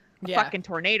I'm a fucking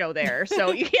tornado there,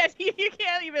 so you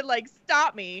can't even like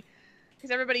stop me because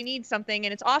everybody needs something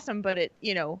and it's awesome. But it,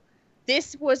 you know,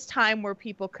 this was time where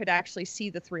people could actually see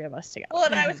the three of us together. Well,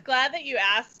 and I was glad that you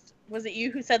asked. Was it you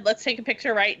who said, let's take a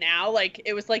picture right now? Like,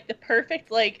 it was like the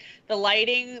perfect, like, the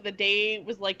lighting, the day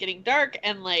was like getting dark,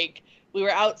 and like we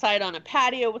were outside on a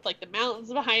patio with like the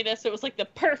mountains behind us. So it was like the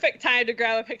perfect time to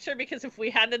grab a picture, because if we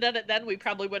hadn't done it then, we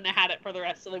probably wouldn't have had it for the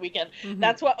rest of the weekend.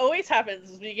 That's what always happens,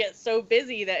 is we get so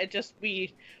busy that it just,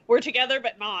 we're together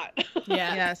but not.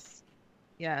 Yeah.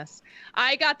 Yes.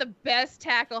 I got the best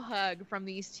tackle hug from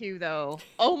these two, though.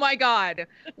 Oh my God.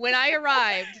 When I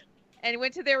arrived and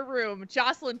went to their room,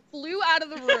 Jocelyn flew out of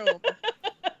the room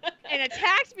and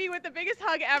attacked me with the biggest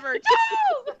hug ever.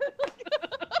 No!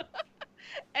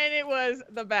 And it was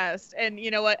the best. And you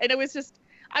know what? And it was just,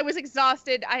 I was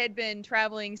exhausted. I had been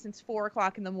traveling since 4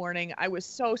 o'clock in the morning. I was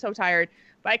so tired,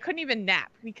 but I couldn't even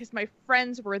nap because my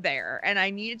friends were there and I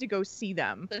needed to go see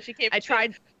them. So she came. I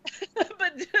tried.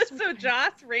 But just so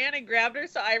Joss ran and grabbed her,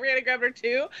 so I ran and grabbed her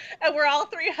too, and we're all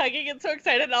three hugging and so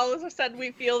excited. And all of a sudden,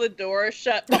 we feel the door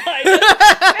shut behind us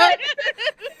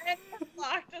and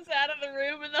locked us out of the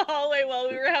room in the hallway while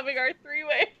we were having our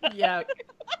three-way hug. Yeah.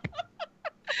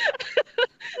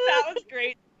 That was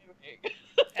great.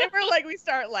 And we're like, we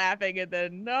start laughing, and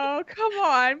then, no, come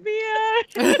on, Mia.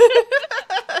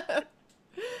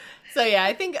 So yeah,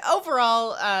 I think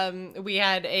overall we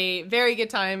had a very good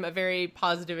time, a very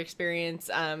positive experience.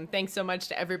 Thanks so much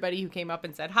to everybody who came up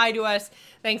and said hi to us.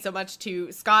 Thanks so much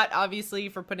to Scott, obviously,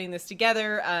 for putting this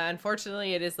together.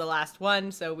 Unfortunately, it is the last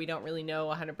one, so we don't really know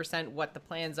 100% what the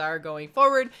plans are going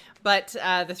forward. But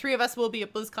the three of us will be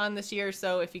at BlizzCon this year,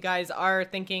 so if you guys are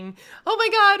thinking, oh my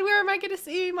god, where am I going to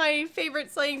see my favorite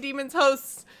Slaying Demons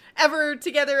hosts ever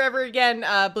together ever again,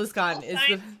 BlizzCon I'll is sign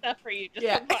the... stuff for you. Just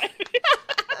Yeah.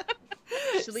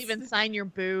 She'll even sign your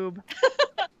boob.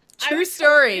 True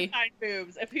story. Sign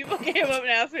boobs. If people came up and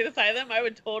asked me to sign them, I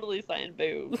would totally sign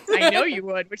boobs. I know you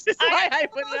would, which is why I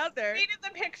put it out there. I tweeted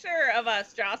the picture of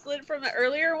us, Jocelyn, from the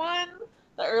earlier one,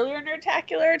 the earlier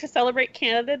Nerdtacular, to celebrate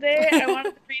Canada Day. I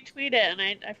wanted to retweet it, and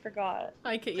I forgot.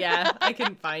 I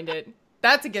couldn't find it.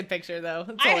 That's a good picture, though.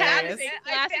 It's I had hilarious. it.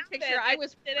 Classic found picture. it. I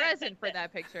was didn't present put for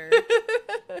that picture.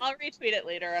 I'll retweet it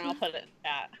later, and I'll put it in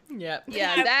chat. Yep.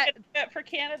 Yeah, I that. did it for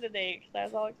Canada Day because I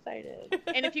was all excited.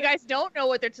 And if you guys don't know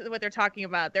what they're talking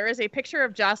about, there is a picture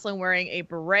of Jocelyn wearing a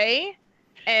beret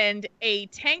and a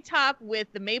tank top with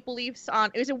the maple leafs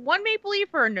on. Is it one maple leaf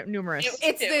or numerous?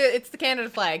 It's the Canada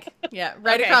flag. Yeah,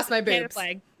 right Okay, across my Canada boobs.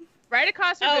 flag. Right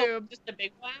across her boob. Just a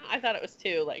big one? I thought it was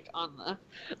two, like, on the...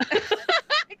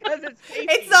 Because it's tasty.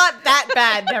 It's not that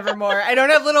bad, Nevermore. I don't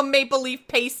have little maple leaf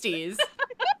pasties.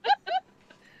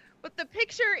 But the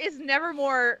picture is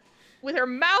Nevermore with her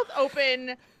mouth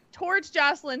open towards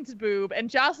Jocelyn's boob and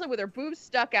Jocelyn with her boobs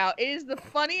stuck out. It is the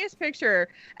funniest picture.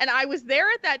 And I was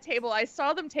there at that table. I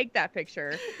saw them take that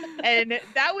picture. And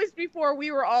that was before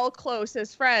we were all close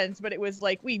as friends, but it was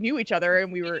like we knew each other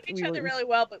and we knew were each other really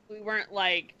well, but we weren't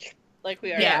like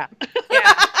we are. Yeah.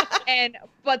 Yeah.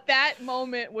 But that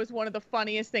moment was one of the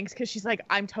funniest things because she's like,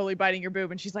 I'm totally biting your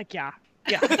boob. And she's like, yeah.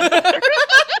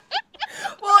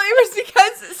 Well, it was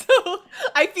because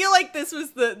I feel like this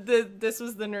was the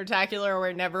Nerdtacular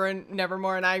where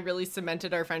Nevermore and I really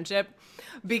cemented our friendship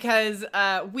because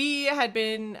we had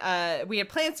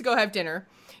plans to go have dinner.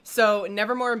 So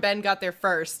Nevermore and Ben got there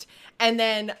first, and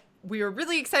then we were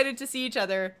really excited to see each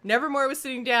other. Nevermore was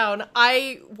sitting down.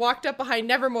 I walked up behind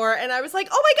Nevermore and I was like,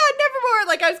 oh my god, Nevermore!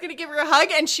 Like I was gonna give her a hug,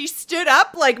 and she stood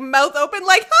up, like mouth open,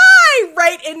 like hi,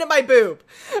 right into my boob.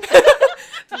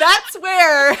 That's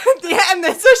where and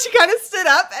then so she kind of stood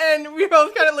up and we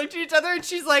both kind of looked at each other and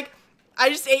she's like, I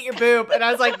just ate your boob. And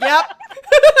I was like, yep.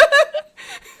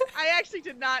 I actually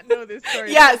did not know this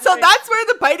story. Yeah, so that's where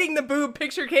the biting the boob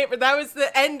picture came from. That was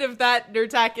the end of that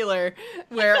Nerdtacular,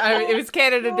 where it was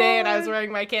Canada Day and I was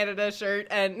wearing my Canada shirt,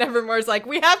 and Nevermore's like,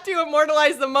 we have to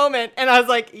immortalize the moment. And I was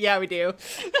like, yeah, we do.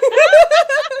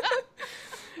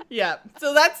 Yeah,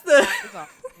 so that's the...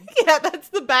 Yeah, that's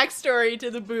the backstory to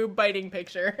the boob biting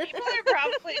picture. People are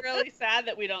probably really sad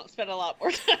that we don't spend a lot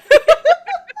more time.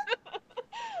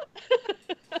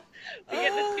 We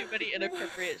get into too many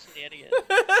inappropriate shenanigans.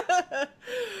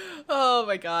 Oh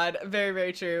my god, very,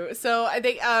 very true. So I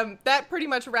think that pretty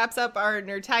much wraps up our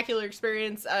Nerdtacular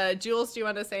experience. Jules, do you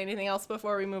want to say anything else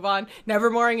before we move on?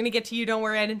 Nevermore, I'm going to get to you. Don't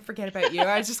worry, I didn't forget about you.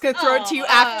 I was just going to throw it to you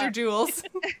after Jules.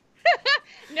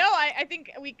 No, I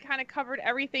think we kind of covered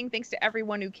everything. Thanks to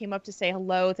everyone who came up to say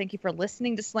hello. Thank you for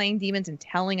listening to Slaying Demons and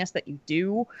telling us that you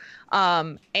do.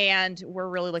 And we're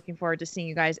really looking forward to seeing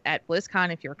you guys at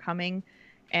BlizzCon if you're coming.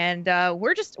 And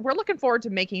we're looking forward to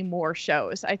making more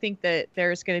shows. I think that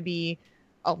there's going to be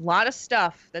a lot of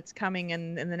stuff that's coming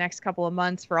in the next couple of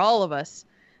months for all of us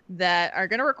that are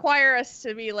going to require us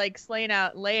to be like laying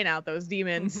out those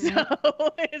demons. So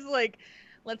it's like,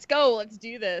 let's go. Let's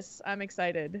do this. I'm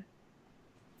excited.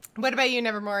 What about you,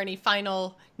 Nevermore? Any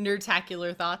final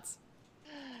Nerdtacular thoughts?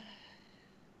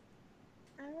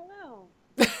 I don't know.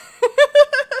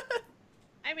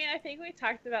 I mean, I think we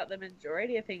talked about the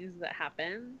majority of things that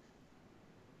happened.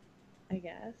 I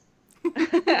guess.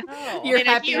 Oh. You're And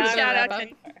happy a with huge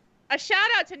that? shout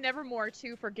out to Nevermore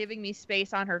too for giving me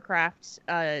space on her craft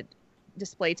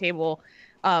display table.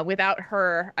 Without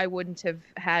her, I wouldn't have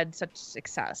had such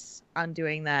success on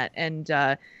doing that, and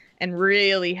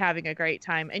really having a great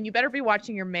time. And you better be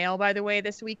watching your mail, by the way,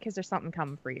 this week, because there's something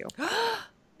coming for you.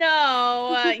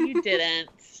 No, you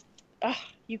didn't. Ugh,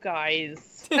 you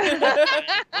guys. Okay,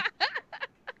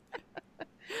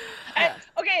 I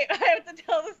have to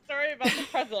tell the story about the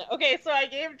present. Okay, so I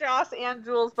gave Joss and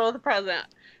Jules both a present.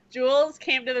 Jules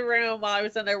came to the room while I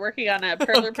was in there working on a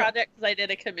Perler project because I did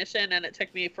a commission and it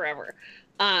took me forever.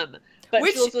 But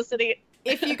Jules was sitting...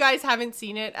 If you guys haven't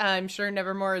seen it, I'm sure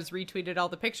Nevermore has retweeted all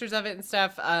the pictures of it and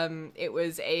stuff. It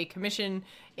was a commission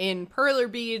in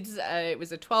Perler beads. It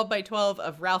was a 12 by 12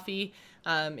 of Ralphie.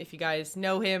 If you guys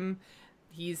know him,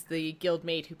 he's the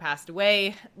guildmate who passed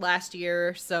away last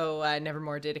year. So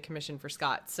Nevermore did a commission for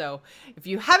Scott. So if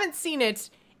you haven't seen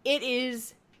it, it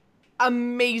is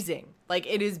amazing. Like,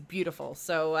 it is beautiful.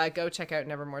 So go check out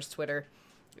Nevermore's Twitter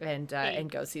and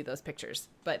go see those pictures.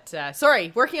 But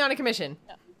sorry, working on a commission.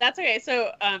 That's okay.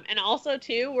 So, and also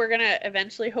too, we're going to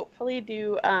eventually hopefully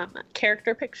do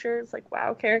character pictures, like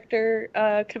WoW character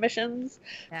commissions.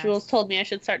 Yes. Jules told me I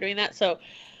should start doing that. So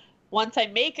once I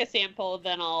make a sample,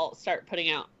 then I'll start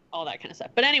putting out all that kind of stuff.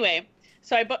 But anyway,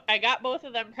 so I got both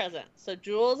of them presents. So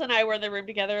Jules and I were in the room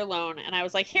together alone, and I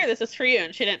was like, here, this is for you.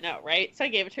 And she didn't know, right? So I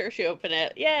gave it to her. She opened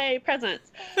it. Yay,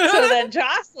 presents. So then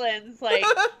Jocelyn's, like,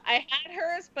 I had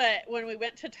hers, but when we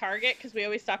went to Target, because we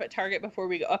always stop at Target before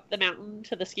we go up the mountain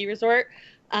to the ski resort,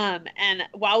 and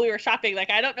while we were shopping, like,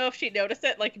 I don't know if she noticed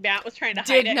it, like, Matt was trying to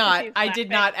hide it. I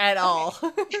did not at all.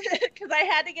 Because I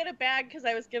had to get a bag because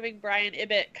I was giving Brian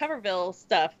Ibbett Coverville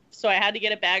stuff. So I had to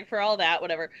get a bag for all that,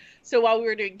 whatever. So while we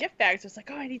were doing gift bags, I was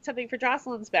like, oh, I need something for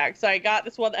Jocelyn's bag. So I got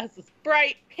this one that has this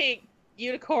bright pink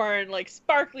unicorn, like,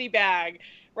 sparkly bag,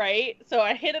 right? So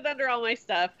I hid it under all my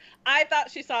stuff. I thought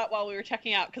she saw it while we were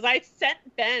checking out because I sent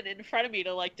Ben in front of me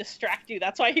to, like, distract you.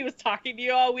 That's why he was talking to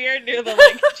you all weird near the,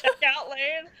 like, checkout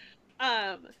lane.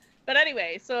 But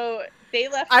anyway, so they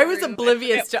left. I was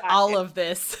oblivious to all of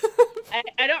this.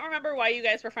 I don't remember why you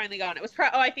guys were finally gone. It was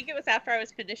I think it was after I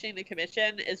was finishing the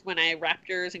commission is when I wrapped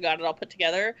yours and got it all put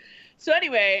together. So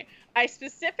anyway, I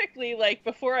specifically, like,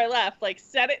 before I left, like,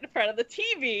 set it in front of the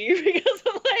TV because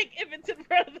I'm like, if it's in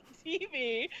front of the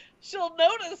TV, she'll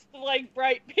notice the, like,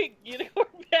 bright pink unicorn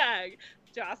bag.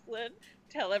 Jocelyn,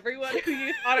 tell everyone who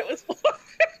you thought it was for. Well,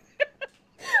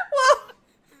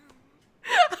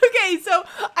 okay, so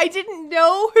I didn't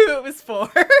know who it was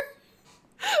for, but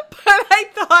I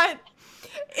thought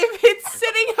if it's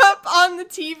sitting up on the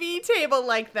TV table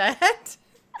like that,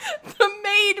 the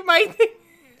maid might think...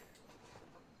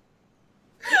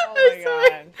 Oh my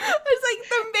God. I was like,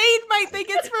 the maid might think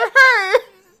it's for her.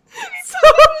 So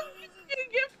You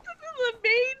give it to the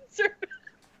maid service.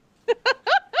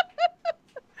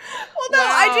 Well, no,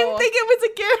 wow. I didn't think it was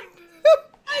a gift.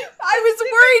 I was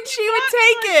worried she would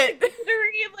take it.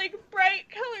 During, like, bright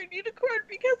colored unicorn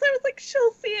because I was like,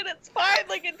 she'll see it, it's fine.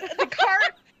 Like, and the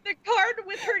card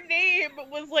with her name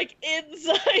was, like,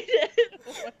 inside it.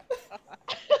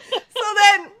 So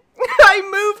then I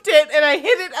moved it and I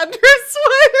hid it under a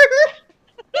sweater.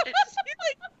 She,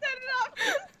 like, set it off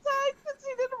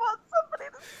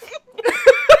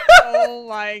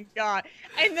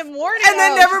And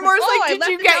then Nevermore's Oh, like, I did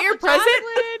left you it get out your the present?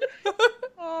 chocolate.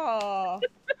 Oh,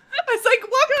 I was like,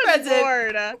 what good present?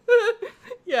 Lord.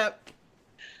 Yep.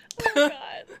 Oh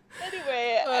god.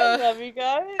 Anyway, I love you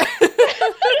guys.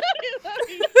 I love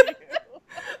you too.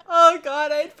 Oh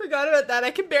god, I had forgot about that.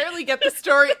 I can barely get the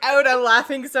story out. I'm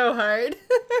laughing so hard.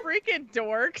 Freaking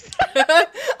dorks.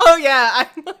 Oh yeah,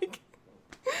 I'm like,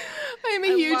 I'm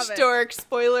a I huge love it. dork.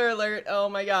 Spoiler alert. Oh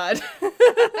my god.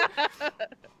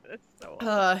 That's so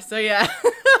awesome. So yeah,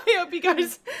 I hope you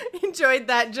guys enjoyed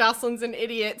that Jocelyn's an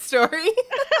idiot story.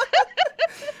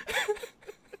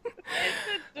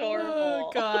 It's adorable.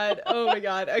 Oh god. Oh my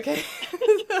god. Okay.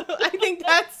 So I think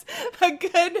that's a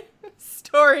good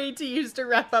story to use to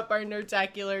wrap up our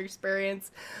Nerdtacular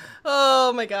experience.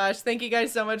 Oh my gosh. Thank you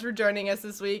guys so much for joining us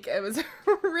this week. It was a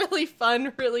really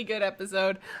fun, really good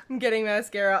episode. I'm getting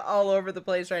mascara all over the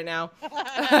place right now.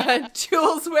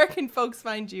 Jules, where can folks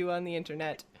find you on the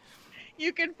internet?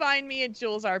 You can find me at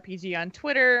Jules RPG on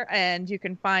Twitter, and you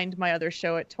can find my other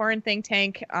show at Torrent Think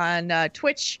Tank on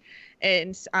Twitch,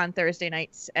 and on Thursday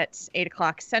nights at 8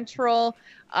 o'clock Central.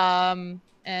 Yeah,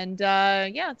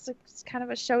 it's kind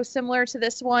of a show similar to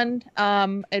this one,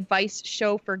 advice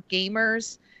show for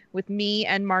gamers with me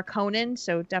and Mark Honan.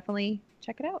 So definitely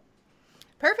check it out.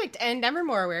 Perfect. And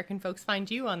Nevermore, where can folks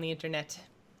find you on the internet?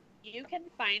 You can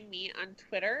find me on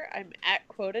Twitter. I'm at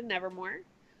Quoted Nevermore.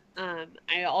 I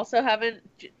also have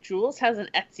Jules has an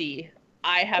Etsy.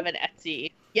 I have an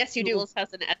Etsy. Yes, you Jules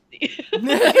has an Etsy.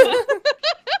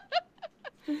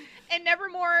 And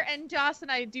Nevermore and Joss and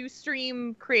I do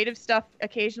stream creative stuff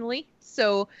occasionally.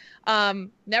 So,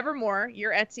 Nevermore,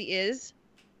 your Etsy is?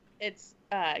 It's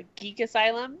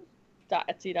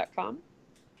geekasylum.etsy.com.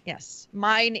 Yes.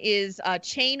 Mine is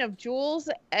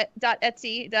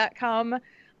chainofjewels.etsy.com.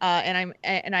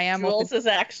 And I am Jules is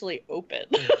actually open.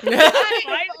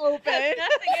 I'm open. There's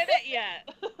nothing in it yet.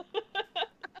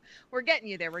 We're getting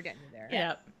you there.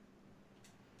 Yep.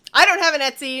 I don't have an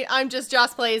Etsy. I'm just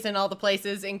Joss Plays in all the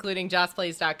places, including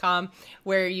jossplays.com,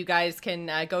 where you guys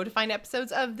can go to find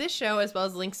episodes of this show, as well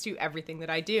as links to everything that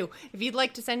I do. If you'd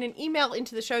like to send an email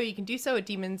into the show, you can do so at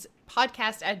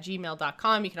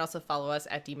demonspodcast@gmail.com. You can also follow us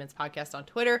at Demons Podcast on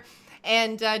Twitter.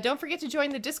 And don't forget to join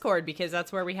the Discord, because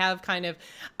that's where we have kind of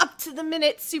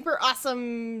up-to-the-minute, super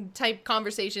awesome type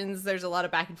conversations. There's a lot of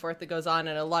back and forth that goes on,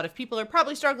 and a lot of people are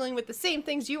probably struggling with the same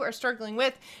things you are struggling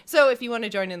with. So if you want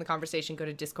to join in the conversation, go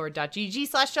to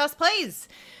discord.gg/JossPlays.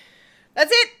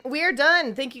 That's it. We're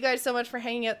done. Thank you guys so much for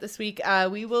hanging out this week.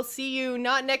 We will see you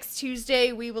not next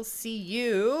Tuesday. We will see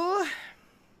you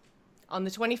on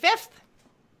the 25th.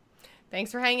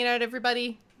 Thanks for hanging out,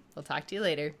 everybody. We'll talk to you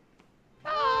later.